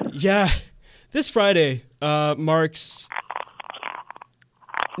Friday marks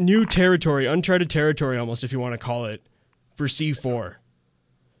new territory, uncharted territory almost, if you want to call it, for C4.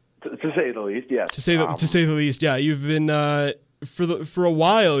 To say the least, yes. To say the least, yeah. You've been for a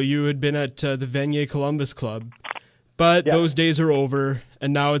while. You had been at the Vanier Columbus Club, but those days are over,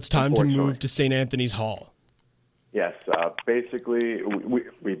 and now it's time to move to St. Anthony's Hall. Yes, basically,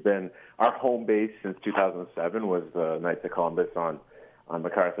 we've been our home base since 2007 was the Knights of Columbus on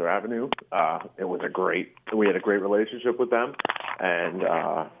MacArthur Avenue. We had a great relationship with them, and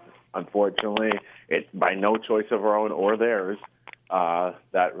unfortunately, it's by no choice of our own or theirs.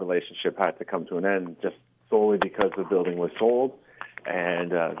 That relationship had to come to an end just solely because the building was sold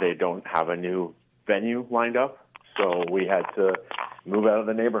and they don't have a new venue lined up. So we had to move out of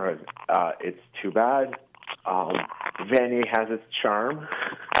the neighborhood. It's too bad. Vanier has its charm.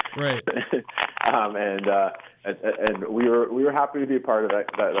 Right. And we were happy to be a part of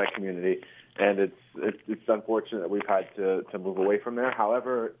that community. And it's unfortunate that we've had to move away from there.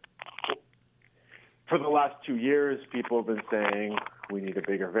 However, for the last 2 years, people have been saying, we need a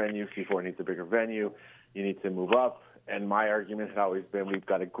bigger venue, C4 needs a bigger venue, you need to move up. And my argument had always been, we've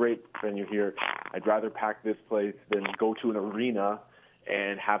got a great venue here. I'd rather pack this place than go to an arena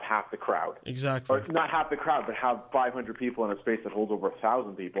and have half the crowd. Exactly. Or not half the crowd, but have 500 people in a space that holds over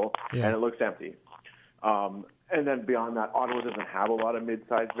 1,000 people, and it looks empty. And then beyond that, Ottawa doesn't have a lot of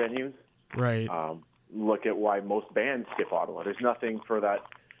mid-sized venues. Right. Look at why most bands skip Ottawa. There's nothing for that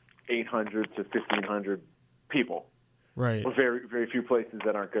 800 to 1,500 people. Right. Well, very, very few places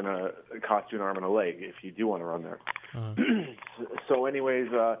that aren't going to cost you an arm and a leg if you do want to run there. So anyways,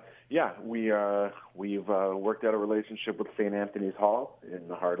 we've worked out a relationship with St. Anthony's Hall in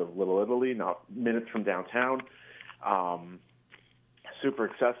the heart of Little Italy, not minutes from downtown. Super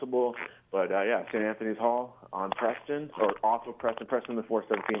accessible. But, St. Anthony's Hall on Preston, or off of Preston. Preston, the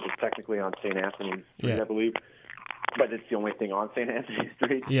 417 is technically on St. Anthony's Street, I believe. But it's the only thing on St. Anthony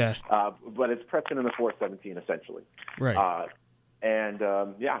Street. Yeah. But it's Preston and the 417 essentially. Right. We're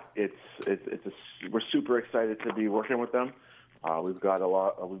super excited to be working with them. We've got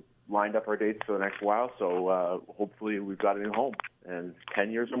we've lined up our dates for the next while, so hopefully we've got a new home. And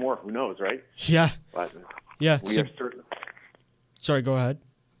 10 years or more, who knows, right? Yeah. But we are certain. Sorry, go ahead.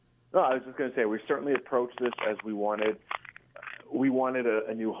 No, I was just going to say we certainly approached this as we wanted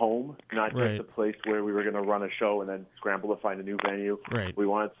a new home, not just a place where we were going to run a show and then scramble to find a new venue. Right. We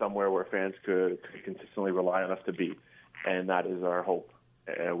wanted somewhere where fans could consistently rely on us to be, and that is our hope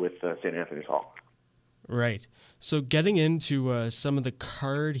with St. Anthony's Hall. Right. So getting into some of the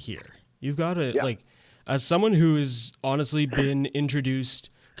card here, you've got to, as someone who has honestly been introduced,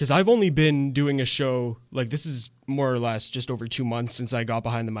 because I've only been doing a show, like this is more or less just over 2 months since I got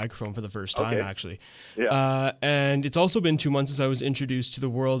behind the microphone for the first time, actually. Yeah. And it's also been 2 months since I was introduced to the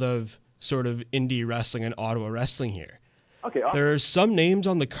world of sort of indie wrestling and Ottawa wrestling here. Okay, awesome. There are some names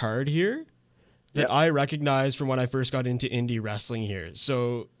on the card here that I recognize from when I first got into indie wrestling here.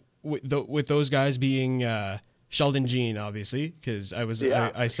 So with those guys being Sheldon Jean, obviously, because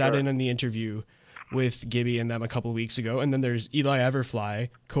I sat in on the interview with Gibby and them a couple of weeks ago, and then there's Eli Everfly,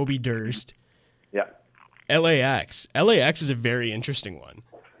 Kobe Durst. Yeah. LAX. LAX is a very interesting one.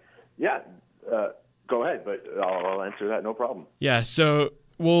 Yeah. Go ahead, but I'll answer that, no problem. Yeah, so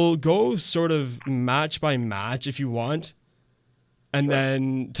we'll go sort of match by match if you want, and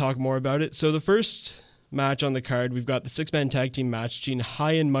then talk more about it. So the first match on the card, we've got the 6-man tag team match between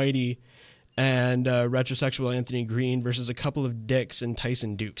High and Mighty and retrosexual Anthony Green versus a couple of dicks and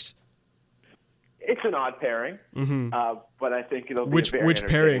Tyson Dukes. It's an odd pairing, but I think it'll be a very which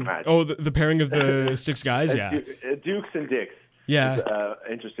pairing? match. Oh, the pairing of the 6 guys, yeah. Dukes and Dicks. Yeah.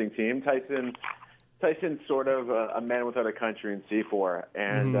 Interesting team. Tyson's sort of a man without a country in C4,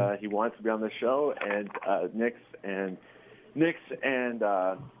 and he wants to be on the show. And Nix and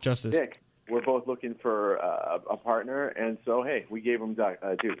Justice Nick were both looking for a partner, and so hey, we gave him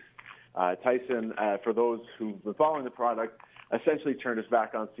Dukes. Tyson, for those who've been following the product, essentially turned his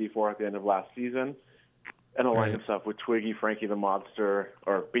back on C4 at the end of last season and aligned himself with Twiggy, Frankie the Mobster,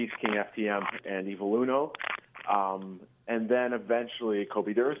 or Beast King FTM, and Evil Uno. And then eventually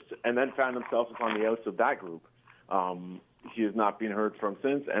Kobe Durst, and then found himself on the outs of that group. He has not been heard from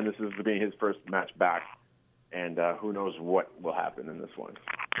since, and this is being his first match back. And who knows what will happen in this one.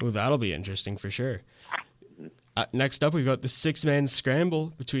 Oh, that'll be interesting for sure. Next up, we've got the 6-man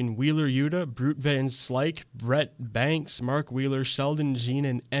scramble between Wheeler Yuta, Brute Van Slyke, Brett Banks, Mark Wheeler, Sheldon Jean,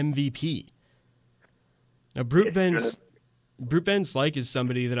 and MVP. Now, Brute Van Slyke is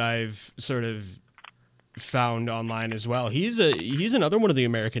somebody that I've sort of found online as well. He's another one of the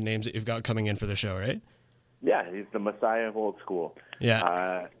American names that you've got coming in for the show, right? Yeah, he's the messiah of old school.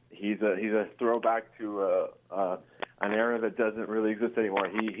 Yeah. He's a throwback to an era that doesn't really exist anymore.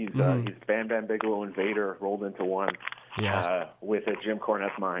 He's Bam Bam Bigelow and Vader rolled into one with a Jim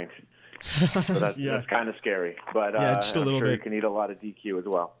Cornette mind. So that's kind of scary. But just a little I'm sure bit. you can eat a lot of DQ as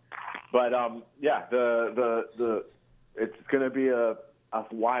well. But the it's going to be a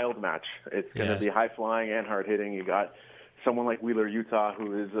wild match. It's going to be high flying and hard hitting. You got someone like Wheeler Yuta,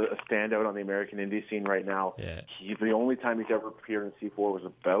 who is a standout on the American indie scene right now. Yeah. The only time he's ever appeared in C4 was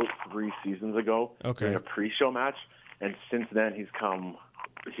about 3 seasons ago in a pre-show match, and since then he's come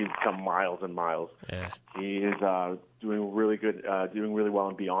miles and miles. Yeah. He is doing really good, doing really well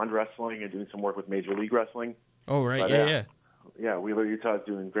in Beyond Wrestling and doing some work with Major League Wrestling. Oh, right. But, yeah, Wheeler Yuta is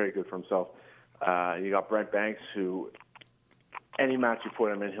doing very good for himself. You got Brent Banks, who any match you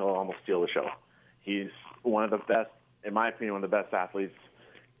put him in, he'll almost steal the show. He's one of the best, in my opinion, one of the best athletes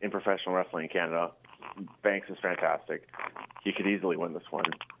in professional wrestling in Canada. Banks is fantastic. He could easily win this one.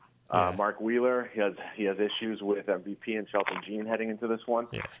 Mark Wheeler, he has issues with MVP and Sheldon Jean heading into this one,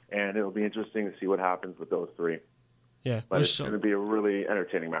 and it'll be interesting to see what happens with those three. Yeah, but it's going to be a really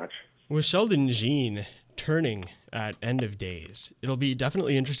entertaining match. With Sheldon Jean turning at End of Days, it'll be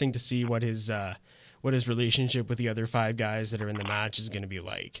definitely interesting to see what his relationship with the other 5 guys that are in the match is going to be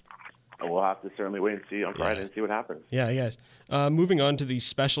like. We'll have to certainly wait and see on Friday and see what happens. Yeah, yes. Moving on to the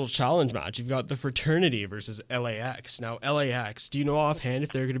special challenge match, you've got the Fraternity versus LAX. Now, LAX, do you know offhand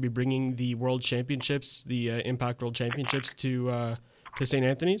if they're going to be bringing the World Championships, the Impact World Championships, to St.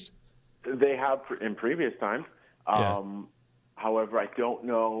 Anthony's? They have in previous time. However, I don't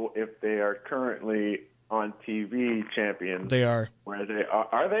know if they are currently on TV champions. They are. Where they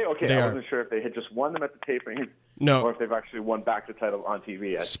are they? Okay, I wasn't sure if they had just won them at the taping. No. Or if they've actually won back the title on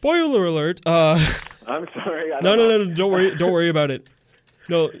TV yet. Spoiler alert. I'm sorry. No. Don't worry about it.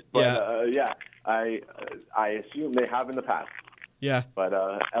 No. But, I assume they have in the past. Yeah. But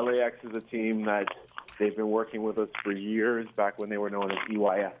LAX is a team that they've been working with us for years, back when they were known as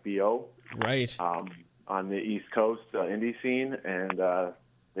EYFBO. Right. On the East Coast indie scene, and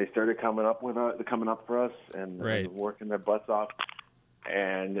they started coming up for us and working their butts off,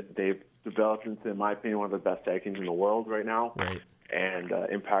 and they've developed into, in my opinion, one of the best tag teams in the world right now. Right. And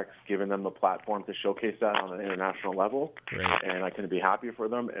Impact's given them the platform to showcase that on an international level. Right. And I couldn't be happier for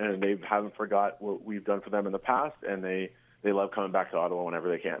them. And they haven't forgot what we've done for them in the past, and they love coming back to Ottawa whenever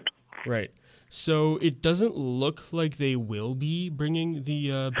they can. Right. So it doesn't look like they will be bringing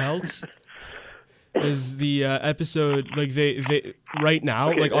the belts. Is the episode like they right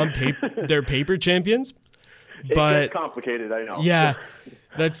now like on paper they're paper champions, but it's complicated, I know. Yeah,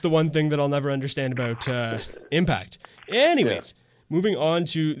 that's the one thing that I'll never understand about Impact. Anyways, Moving on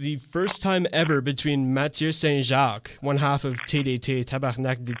to the first time ever between Mathieu Saint-Jacques, one half of TDT,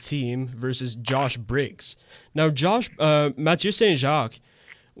 Tabarnak de Team, versus Josh Briggs. Now, Mathieu Saint-Jacques,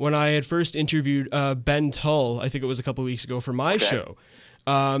 when I had first interviewed Ben Tull, I think it was a couple of weeks ago for my show,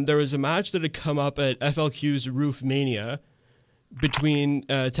 there was a match that had come up at FLQ's Roof Mania between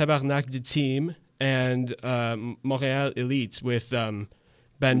Tabarnak de Team and Montréal Elite with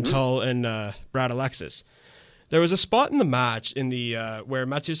Ben Tull and Brad Alexis. There was a spot in the match in the where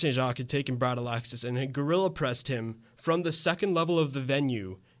Mathieu Saint-Jacques had taken Brad Alexis and had gorilla pressed him from the second level of the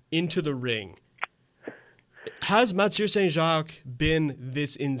venue into the ring. Has Mathieu Saint-Jacques been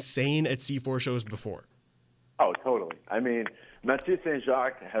this insane at C4 shows before? Oh, totally. I mean, Mathieu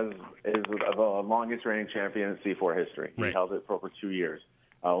Saint-Jacques is the longest reigning champion in C4 history. He held it for over 2 years,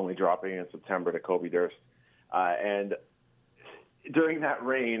 only dropping in September to Kobe Durst. And during that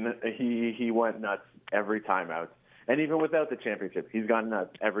reign, he went nuts every time out. And even without the championship, he's gone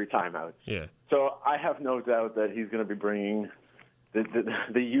nuts every time out. Yeah. So I have no doubt that he's going to be bringing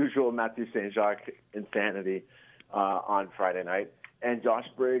the usual Mathieu Saint-Jacques insanity on Friday night. And Josh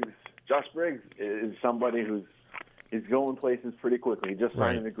Briggs is somebody he's going places pretty quickly. He just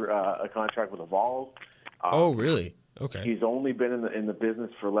signed a contract with Evolve. Oh, really? Okay. He's only been in the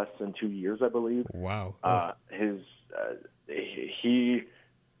business for less than 2 years, I believe. Wow.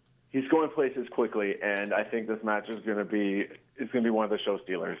 He's going places quickly, and I think this match is going to be one of the show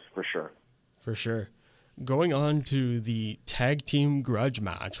stealers for sure. For sure. Going on to the tag team grudge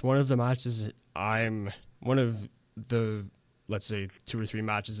match, one of the, let's say, 2 or 3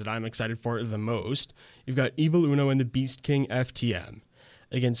 matches that I'm excited for the most. You've got Evil Uno and the Beast King FTM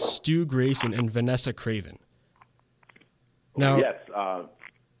against Stu Grayson and Vanessa Craven. Now, yes.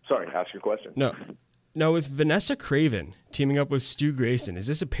 Sorry, ask your question. No. Now, with Vanessa Craven teaming up with Stu Grayson, is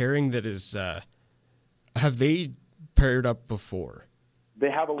this a pairing that is... have they paired up before?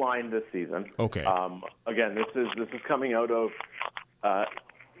 They have a line this season. Okay. Again, this is coming out of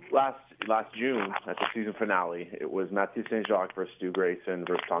last June at the season finale. It was Mathieu Saint-Jacques versus Stu Grayson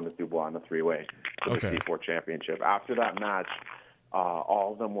versus Thomas Dubois in the 3-way for the C4 championship. After that match,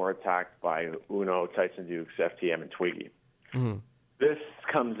 all of them were attacked by Uno, Tyson Dukes, FTM, and Twiggy. Mm-hmm. This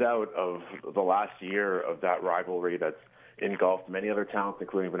comes out of the last year of that rivalry that's engulfed many other talents,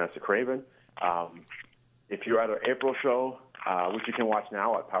 including Vanessa Craven. If you're at our April show, which you can watch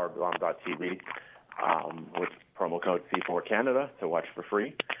now at powerbomb.tv with promo code C4 Canada to watch for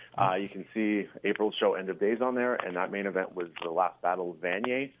free, you can see April's show End of Days on there, and that main event was the last battle of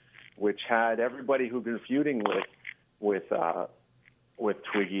Vanier, which had everybody who'd been feuding with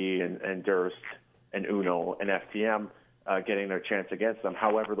Twiggy and Durst and Uno and FTM getting their chance against them.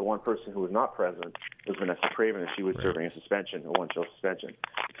 However, the one person who was not present was Vanessa Craven, and she was serving a suspension, a one-show suspension.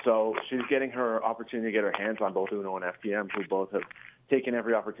 So she's getting her opportunity to get her hands on both Uno and FTM, who both have taken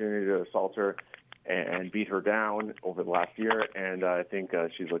every opportunity to assault her and beat her down over the last year, and I think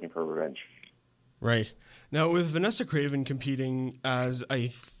she's looking for revenge. Right. Now, with Vanessa Craven competing as,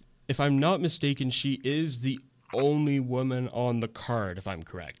 if I'm not mistaken, she is the only woman on the card, if I'm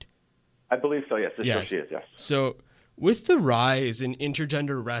correct. I believe so, yes. Yes. She is, yes. So, with the rise in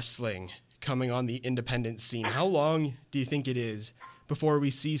intergender wrestling coming on the independent scene, how long do you think it is before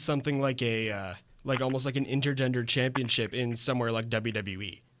we see something like almost like an intergender championship in somewhere like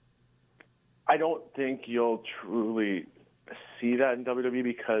WWE? I don't think you'll truly see that in WWE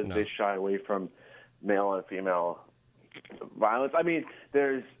because they shy away from male and female violence. I mean,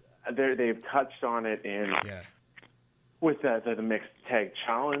 they've touched on it with the mixed tag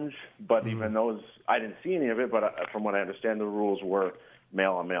challenge, but even those, I didn't see any of it, but from what I understand, the rules were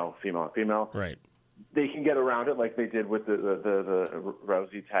male on male, female on female. Right. They can get around it like they did with the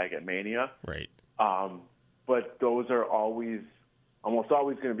Rousey tag at Mania. Right. But those are almost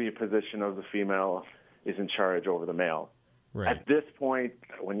always going to be a position of the female is in charge over the male. Right. At this point,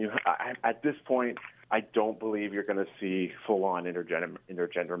 I don't believe you're going to see full-on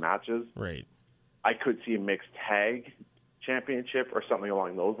intergender matches. Right. I could see a mixed tag championship or something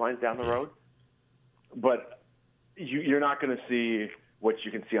along those lines down the road. But you're not going to see what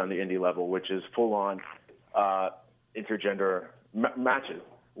you can see on the indie level, which is full-on intergender matches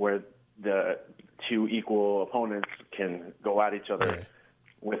where the two equal opponents can go at each other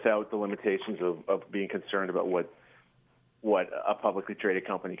without the limitations of being concerned about what a publicly traded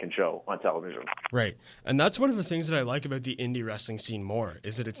company can show on television. Right. And that's one of the things that I like about the indie wrestling scene more,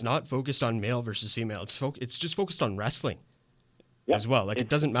 is that it's not focused on male versus female. It's just focused on wrestling as well. Like, it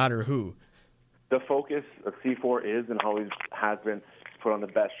doesn't matter who. The focus of C4 is and always has been to put on the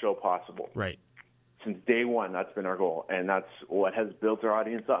best show possible. Right. Since day one, that's been our goal. And that's what has built our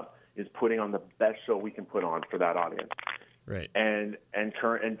audience up, is putting on the best show we can put on for that audience. Right. And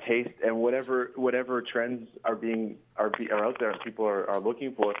current and taste and whatever trends are out there and people are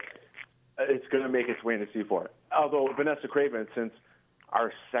looking for, it's going to make its way into C4. Although Vanessa Craven, since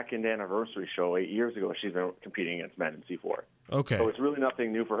our second anniversary show 8 years ago, she's been competing against men in C4. Okay. So it's really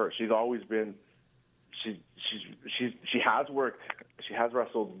nothing new for her. She's always been, she has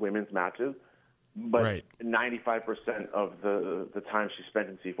wrestled women's matches, but 95% of the time she spent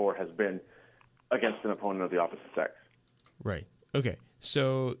in C4 has been against an opponent of the opposite sex. Right. Okay.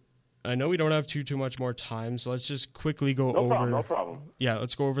 So I know we don't have too much more time, so let's just quickly go over. No problem. Yeah,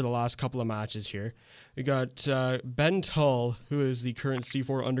 let's go over the last couple of matches here. We got Ben Tull, who is the current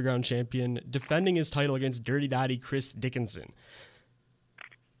C4 Underground champion, defending his title against Dirty Daddy Chris Dickinson.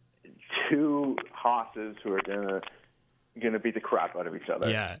 Two hosses who are gonna beat the crap out of each other.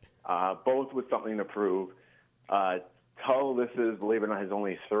 Yeah. Both with something to prove. Tull, this is, believe it or not, his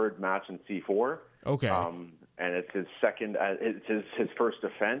only third match in C4. Okay. And it's his second. It's his first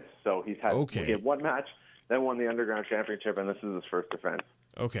defense. So he had one match, then won the Underground Championship, and this is his first defense.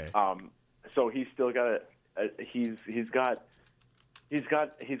 Okay. So he's still got he's got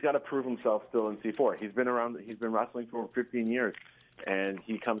to prove himself still in C4. He's been around. He's been wrestling for over 15 years, and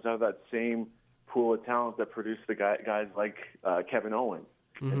he comes out of that same pool of talent that produced the guys like Kevin Owens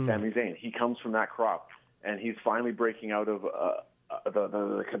and Sami Zayn. He comes from that crop, and he's finally breaking out of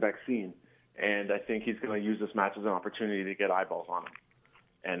the Quebec scene. And I think he's going to use this match as an opportunity to get eyeballs on him.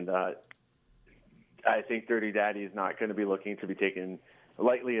 And I think Dirty Daddy is not going to be looking to be taken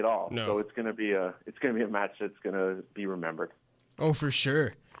lightly at all. No. So it's going to be a match that's going to be remembered. Oh, for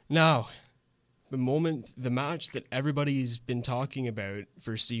sure. Now, the match that everybody's been talking about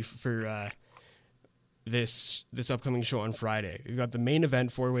for this upcoming show on Friday. We've got the main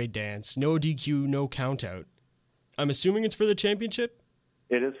event 4-way dance, no DQ, no countout. I'm assuming it's for the championship?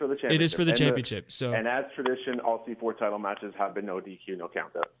 It is for the championship. It is for the championship. And as tradition, all C4 title matches have been no DQ, no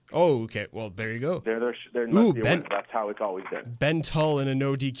countout. Oh, okay. Well, there you go. There must be a win. That's how it's always been. Ben Tull in a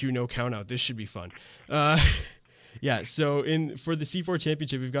no DQ, no countout. This should be fun. Yeah. So for the C4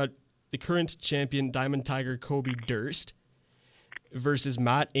 championship, we've got the current champion Diamond Tiger Kobe Durst versus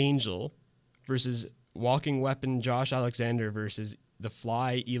Matt Angel versus Walking Weapon Josh Alexander versus the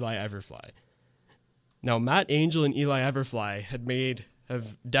Fly Eli Everfly. Now, Matt Angel and Eli Everfly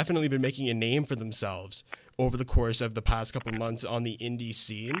have definitely been making a name for themselves over the course of the past couple months on the indie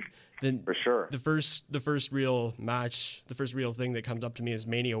scene. Then for sure, the first real match, the first real thing that comes up to me is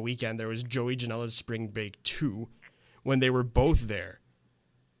Mania weekend. There was Joey Janela's Spring Break 2 when they were both there.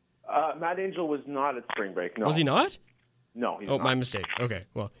 Matt Angel was not at Spring Break. No, was he not? No, he's not. My mistake. Okay,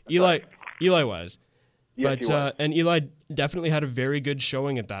 well, Eli was. Yes, but he was. And Eli definitely had a very good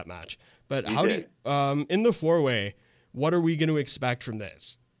showing at that match. But how do you, in the 4-way, what are we going to expect from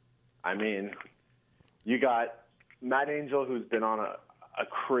this? I mean, you got Matt Angel, who's been on a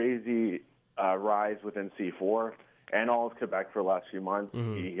crazy rise within C4 and all of Quebec for the last few months.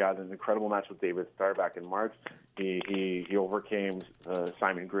 He got an incredible match with David Starr back in March. He overcame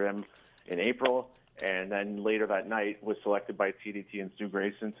Simon Grimm in April, and then later that night was selected by TDT and Stu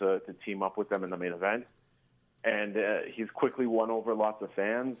Grayson to team up with them in the main event. And he's quickly won over lots of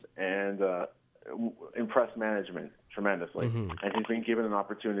fans and impressed management tremendously. And he's been given an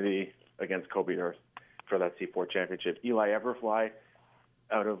opportunity against Kobe Durst for that C4 championship. Eli Everfly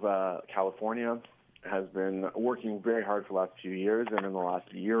out of California has been working very hard for the last few years, and in the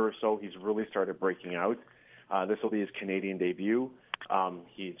last year or so, he's really started breaking out. This will be his Canadian debut.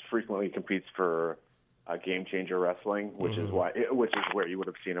 He frequently competes for Game Changer Wrestling, which is where you would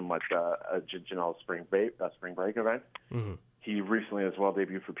have seen him at Janelle's Spring Break event. He recently as well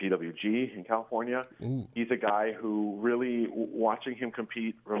debuted for PWG in California. He's a guy who really, watching him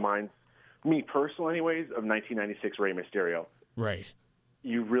compete reminds me personally anyways, of 1996 Rey Mysterio. Right.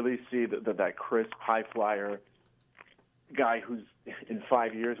 You really see that crisp, high flyer guy who's in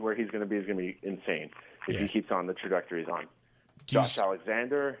 5 years where he's going to be insane if he keeps on the trajectory he's on. Josh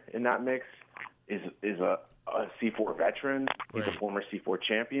Alexander in that mix is a C4 veteran. He's a former C4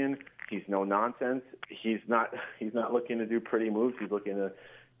 champion. He's no nonsense. He's not looking to do pretty moves. He's looking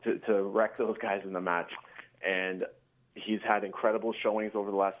to wreck those guys in the match. And he's had incredible showings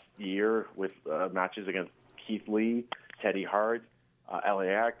over the last year with matches against Keith Lee, Teddy Hart,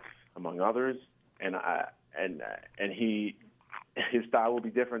 LAX, among others. And his style will be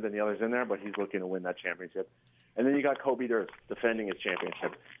different than the others in there, but he's looking to win that championship. And then you got Kobe Durst defending his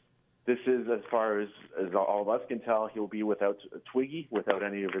championship. This is, as far as all of us can tell, he'll be without Twiggy, without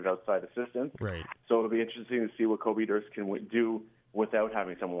any of his outside assistants. Right. So it'll be interesting to see what Kobe Durst can do without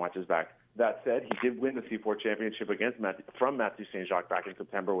having someone watch his back. That said, he did win the C4 championship from Matthew St. Jacques back in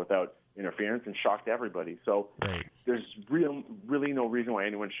September without interference and shocked everybody. So there's really no reason why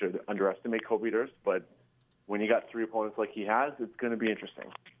anyone should underestimate Kobe Durst, but when you got 3 opponents like he has, it's going to be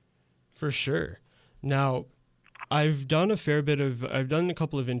interesting. For sure. Now, I've done a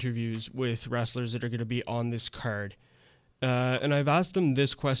couple of interviews with wrestlers that are going to be on this card. And I've asked them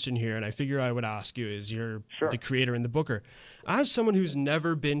this question here, and I figure I would ask you as you're the creator and the booker. As someone who's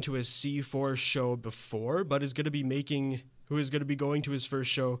never been to a C4 show before, but is going to be going to his first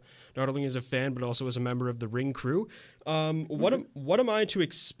show, not only as a fan, but also as a member of the ring crew, what am I to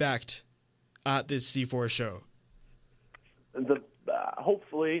expect at this C4 show?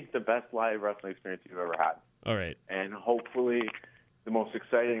 Hopefully the best live wrestling experience you've ever had. All right. And hopefully the most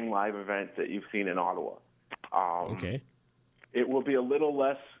exciting live event that you've seen in Ottawa. Okay. It will be a little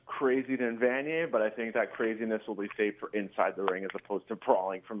less crazy than Vanier, but I think that craziness will be saved for inside the ring as opposed to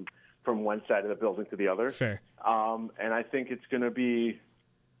brawling from one side of the building to the other. Fair. And I think it's going to be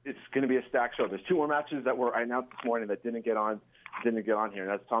a stacked show. There's 2 more matches that were announced this morning that didn't get on here, and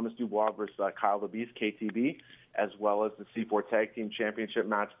that's Thomas Dubois versus Kyle the Beast, KTB, as well as the C4 Tag Team Championship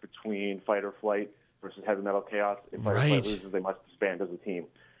match between Fight or Flight versus Heavy Metal Chaos. If Fight or Flight loses, they must disband as a team.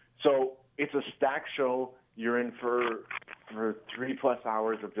 So it's a stacked show. You're in for 3+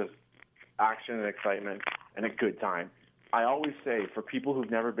 hours of just action and excitement and a good time. I always say, for people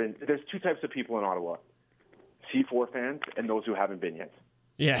who've never been, there's 2 types of people in Ottawa: C4 fans and those who haven't been yet.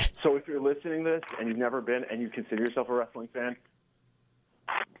 Yeah. So if you're listening to this and you've never been and you consider yourself a wrestling fan,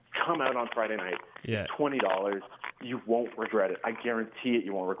 come out on Friday night. Yeah. It's $20. You won't regret it. I guarantee it.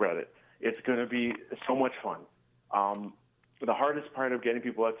 You won't regret it. It's going to be so much fun. The hardest part of getting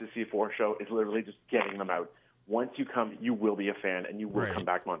people out to C4 show is literally just getting them out. Once you come, you will be a fan, and you will come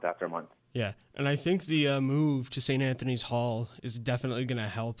back month after month. Yeah, and I think the move to St. Anthony's Hall is definitely going to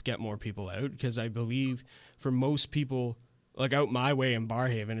help get more people out, because I believe for most people, like out my way in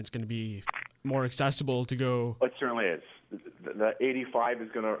Barrhaven, it's going to be more accessible to go. It certainly is. The 85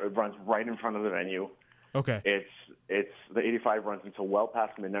 runs right in front of the venue. Okay. It's the 85 runs until well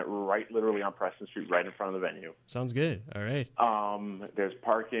past midnight, right literally on Preston Street, right in front of the venue. Sounds good. All right. There's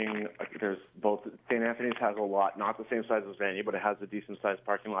parking. There's both. St. Anthony's has a lot, not the same size as venue, but it has a decent sized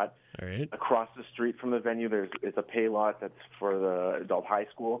parking lot. All right. Across the street from the venue, it's a pay lot that's for the adult high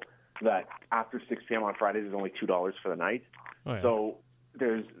school. That after 6 p.m. on Fridays is only $2 for the night. Oh, yeah. So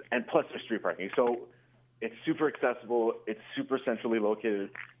plus there's street parking. So it's super accessible. It's super centrally located.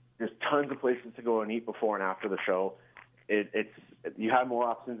 There's tons of places to go and eat before and after the show. You have more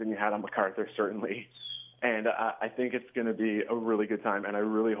options than you had on MacArthur, certainly. And I think it's going to be a really good time, and I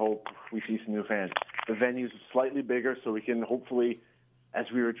really hope we see some new fans. The venue's slightly bigger, so we can hopefully, as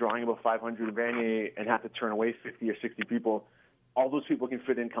we were drawing about 500 in Vanier and have to turn away 50 or 60 people, all those people can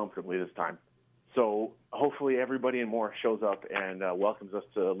fit in comfortably this time. So hopefully everybody and more shows up and welcomes us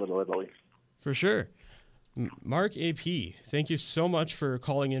to Little Italy. For sure. Mark AP, thank you so much for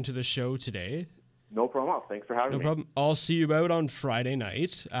calling into the show today. No problem. Thanks for having me. No problem. I'll see you out on Friday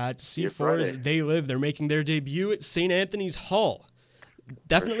night at C4's They Live. They're making their debut at St. Anthony's Hall.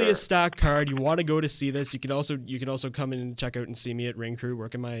 Definitely a stacked card. You want to go to see this. You can also come in and check out and see me at Ring Crew,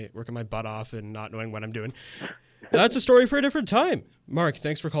 working my butt off and not knowing what I'm doing. That's a story for a different time. Mark,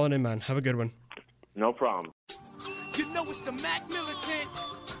 thanks for calling in, man. Have a good one. No problem. You know it's the Mac Militant.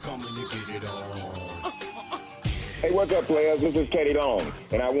 Coming to get it on. Hey, what's up, players? This is Teddy Long,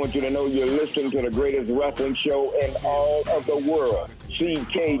 and I want you to know you're listening to the greatest wrestling show in all of the world.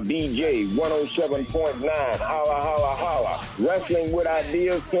 CKDJ 107.9. Holla, holla, holla. Wrestling with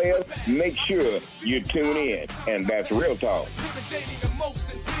Ideas, players. Make sure you tune in, and that's real talk.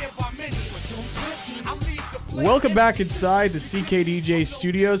 Welcome back inside the CKDJ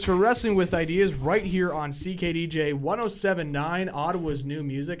studios for Wrestling with Ideas right here on CKDJ 107.9, Ottawa's new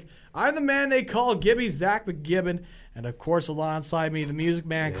music. I'm the man they call Gibby, Zach McGibbon, and of course alongside me, the music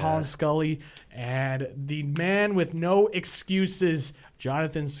man, Colin Scully, and the man with no excuses,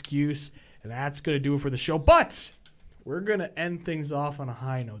 Jonathan Skuse. And that's going to do it for the show. But we're going to end things off on a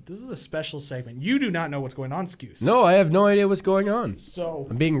high note. This is a special segment. You do not know what's going on, Skuse. No, I have no idea what's going on. So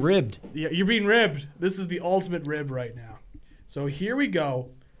I'm being ribbed. Yeah, you're being ribbed. This is the ultimate rib right now. So here we go.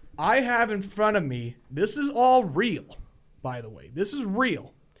 I have in front of me, this is all real, by the way. This is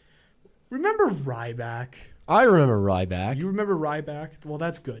real. Remember Ryback? I remember Ryback. You remember Ryback? Well,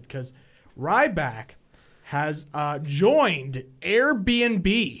 that's good, because Ryback has joined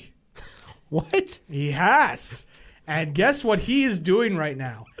Airbnb. What? He has. And guess what he is doing right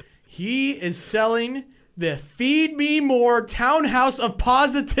now? He is selling the Feed Me More Townhouse of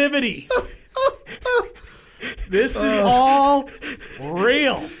Positivity. This is all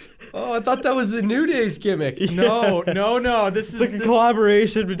real. Oh, I thought that was the New Day's gimmick. No. This is It's like a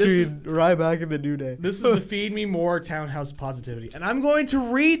collaboration between Ryback and the New Day. This is the Feed Me More Townhouse Positivity, and I'm going to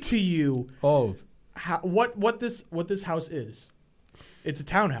read to you what this house is. It's a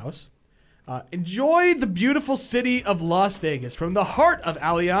townhouse. Enjoy the beautiful city of Las Vegas from the heart of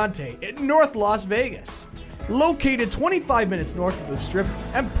Aliante in North Las Vegas. Located 25 minutes north of the Strip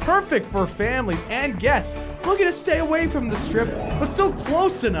and perfect for families and guests looking to stay away from the Strip but still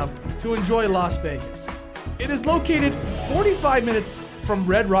close enough to enjoy Las Vegas. It is located 45 minutes from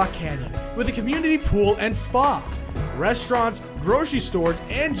Red Rock Canyon with a community pool and spa. Restaurants, grocery stores,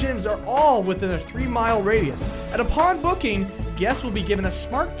 and gyms are all within a 3-mile radius, and upon booking, guests will be given a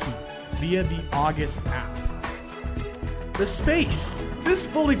smart key via the August app. The space. This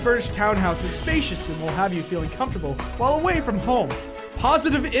fully furnished townhouse is spacious and will have you feeling comfortable while away from home.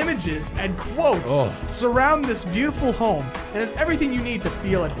 Positive images and quotes surround this beautiful home and has everything you need to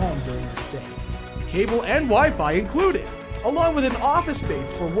feel at home during your stay. Cable and Wi-Fi included, along with an office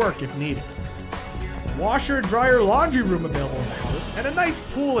space for work if needed. Washer, dryer, laundry room available in the house, and a nice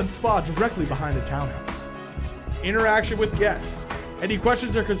pool and spa directly behind the townhouse. Interaction with guests. Any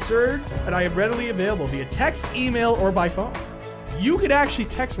questions or concerns, and I am readily available via text, email, or by phone. You could actually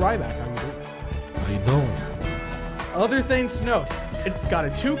text Ryback on your door. I don't. Other things to note, it's got a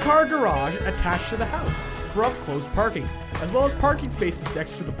 2-car garage attached to the house for up-close parking, as well as parking spaces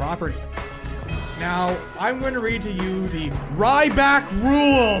next to the property. Now, I'm going to read to you the Ryback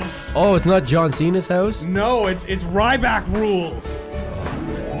rules. Oh, it's not John Cena's house? No, it's Ryback rules.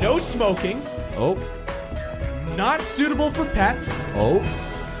 No smoking. Oh. Not suitable for pets. Oh.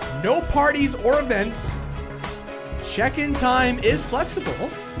 No parties or events. Check-in time is flexible.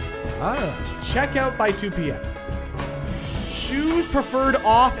 Check out by 2 p.m. Shoes preferred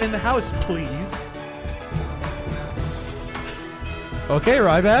off in the house, please. Okay,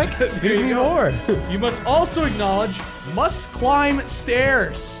 Ryback. There you go. More. You must also acknowledge must climb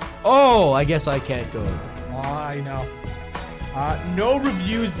stairs. Oh, I guess I can't go. I know. No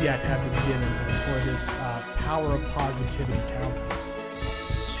reviews yet have been given for this Power of Positivity townhouse.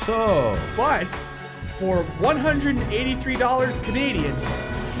 So, but for $183 Canadian,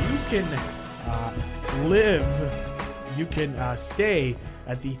 you can you can stay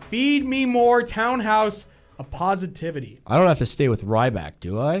at the Feed Me More Townhouse of Positivity. I don't have to stay with Ryback,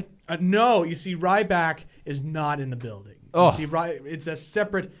 do I? No, you see, Ryback is not in the building. Oh. You see, it's a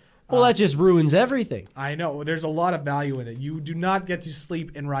separate. Well, that just ruins everything. I know. There's a lot of value in it. You do not get to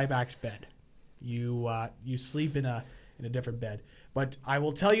sleep in Ryback's bed. You sleep in a different bed. But I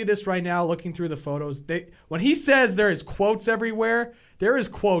will tell you this right now, looking through the photos, when he says there is quotes everywhere, there is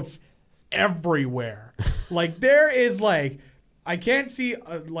quotes everywhere. Like there is I can't see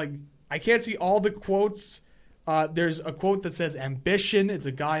all the quotes. There's a quote that says ambition. It's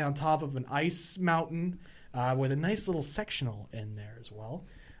a guy on top of an ice mountain with a nice little sectional in there as well.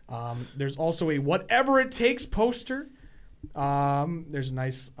 There's also a whatever it takes poster. There's a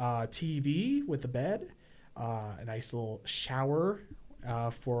nice TV with a bed, a nice little shower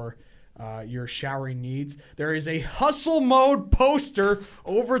for your showering needs. There is a hustle mode poster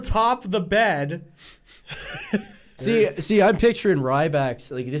over top the bed. See, I'm picturing Ryback's,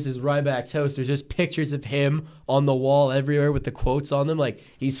 this is Ryback's house. There's just pictures of him on the wall everywhere with the quotes on them. Like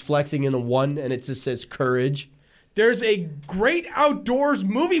he's flexing in a one and it just says courage. There's a Great Outdoors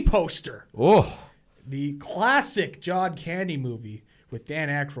movie poster. Oh. The classic John Candy movie with Dan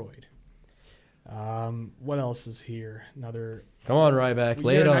Aykroyd. What else is here? Another. Come on, Ryback.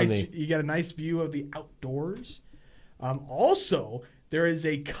 Lay it on me. You get a nice view of the outdoors. Also, there is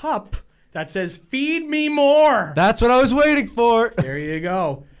a cup that says "Feed Me More." That's what I was waiting for. There you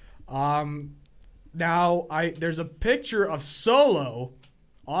go. Now, there's a picture of Solo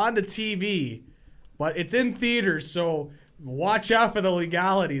on the TV, but it's in theaters, so watch out for the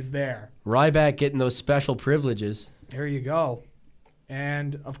legalities there. Ryback getting those special privileges. There you go.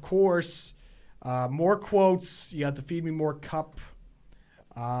 And, of course, more quotes. You got the Feed Me More cup.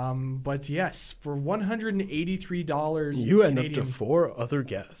 But, yes, for $183 you end up to 4 other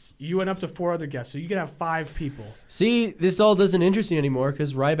guests. You end up to 4 other guests, so you can have 5 people. See, this all doesn't interest me anymore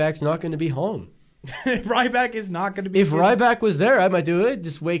because Ryback's not going to be home. Ryback is not going to be If here. Ryback was there, I might do it.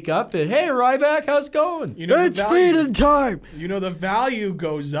 Just wake up and, hey, Ryback, how's it going? It's feeding time. You know, the value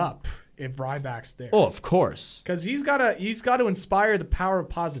goes up if Ryback's there. Oh, of course. Because he's got to inspire the power of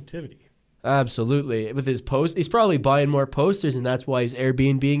positivity. Absolutely. With his post, he's probably buying more posters, and that's why he's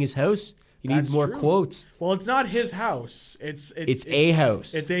Airbnb his house. He needs more quotes. Well, it's not his house. It's a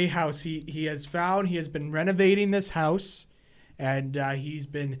house. It's a house. He has been renovating this house, and he's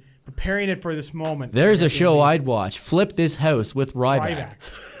been preparing it for this moment. There's a show I'd watch. Flip This House with Ryback.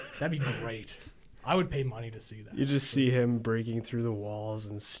 That'd be great. I would pay money to see that. You just see him breaking through the walls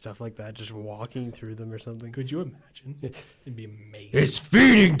and stuff like that, just walking through them or something. Could you imagine? It'd be amazing. It's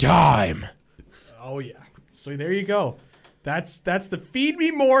feeding time. Oh yeah. So there you go. That's the Feed Me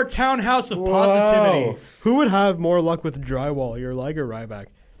More townhouse of positivity. Who would have more luck with drywall, your leg or Ryback?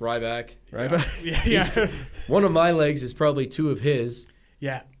 Ryback. Yeah. One of my legs is probably 2 of his.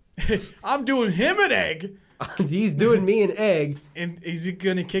 Yeah. I'm doing him an egg. He's doing me an egg. And is he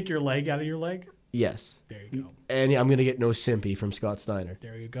going to kick your leg out of your leg? Yes. There you go. And I'm going to get no simpy from Scott Steiner.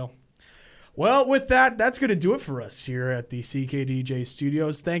 There you go. Well, with that, that's going to do it for us here at the CKDJ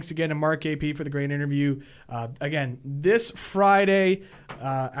studios. Thanks again to Mark AP for the great interview. Again, this Friday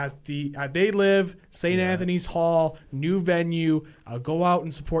at They Live, St. Anthony's Hall, new venue. Go out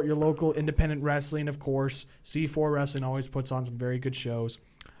and support your local independent wrestling, of course. C4 Wrestling always puts on some very good shows.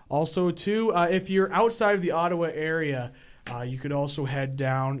 Also, too, if you're outside of the Ottawa area, you could also head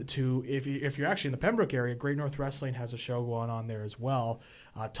down to, if you're actually in the Pembroke area, Great North Wrestling has a show going on there as well.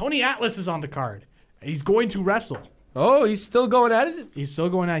 Tony Atlas is on the card. He's going to wrestle. Oh, he's still going at it? He's still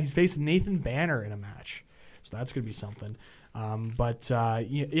going at it. He's facing Nathan Banner in a match. So that's going to be something.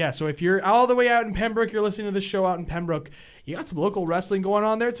 So if you're all the way out in Pembroke, you're listening to this show out in Pembroke, you got some local wrestling going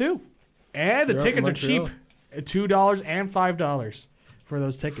on there too. And the tickets are cheap, $2 and $5 for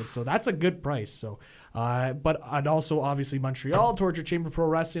those tickets. So that's a good price. So, but I'd also obviously Montreal, Torture Chamber Pro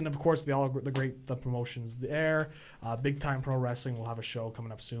Wrestling, of course, the promotions there. Big Time Pro Wrestling will have a show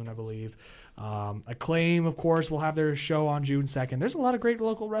coming up soon, I believe. Acclaim, of course, will have their show on June 2nd. There's a lot of great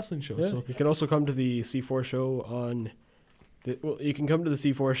local wrestling shows. Yeah, so you can also come to the C4 show you can come to the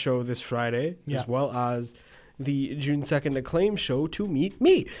C4 show this Friday, as well as the June 2nd Acclaim show to meet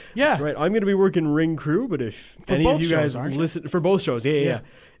me. Yeah. That's right. I'm going to be working ring crew, but if For any both of you shows, guys aren't you? listen for both shows, yeah.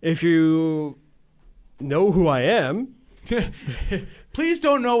 If you know who I am, please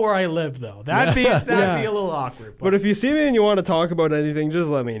don't know where I live, though. That'd be a little awkward. But if you see me and you want to talk about anything, just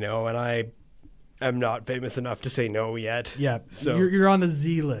let me know. And I am not famous enough to say no yet. Yeah, so you're on the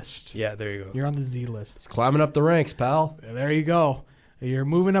Z list. Yeah, there you go. You're on the Z list. It's climbing up the ranks, pal. There you go. You're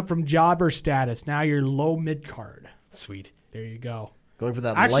moving up from jobber status. Now you're low mid card. Sweet. There you go. Going for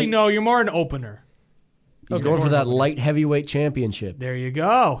that. Actually, no, you're more an opener. He's going for that light heavyweight championship. There you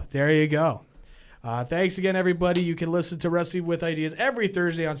go. There you go. Thanks again, everybody. You can listen to Wrestling with Ideas every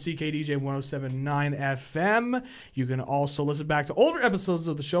Thursday on CKDJ 107.9 FM. You can also listen back to older episodes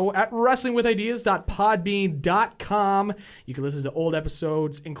of the show at wrestlingwithideas.podbean.com. You can listen to old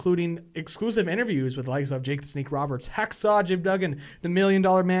episodes, including exclusive interviews with the likes of Jake the Snake Roberts, Hacksaw Jim Duggan, the $1 Million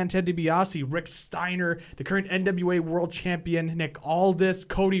Man Ted DiBiase, Rick Steiner, the current NWA World Champion Nick Aldis,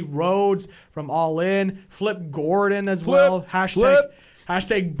 Cody Rhodes from All In, Flip Gordon as well.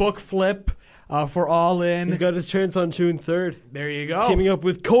 Hashtag book Flip. For All In. He's got his chance on June 3rd. There you go. Teaming up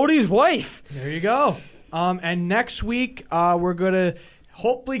with Cody's wife. There you go. And next week, we're going to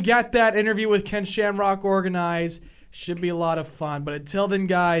hopefully get that interview with Ken Shamrock organized. Should be a lot of fun. But until then,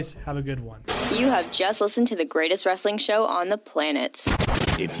 guys, have a good one. You have just listened to the greatest wrestling show on the planet.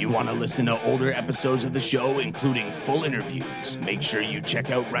 If you want to listen to older episodes of the show, including full interviews, make sure you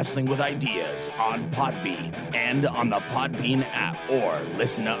check out Wrestling with Ideas on Podbean and on the Podbean app, or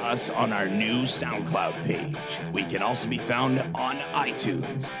listen to us on our new SoundCloud page. We can also be found on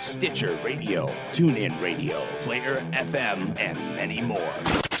iTunes, Stitcher Radio, TuneIn Radio, Player FM, and many more.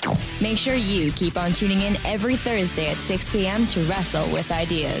 Make sure you keep on tuning in every Thursday at 6 p.m. to Wrestle with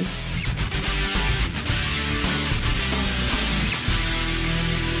Ideas.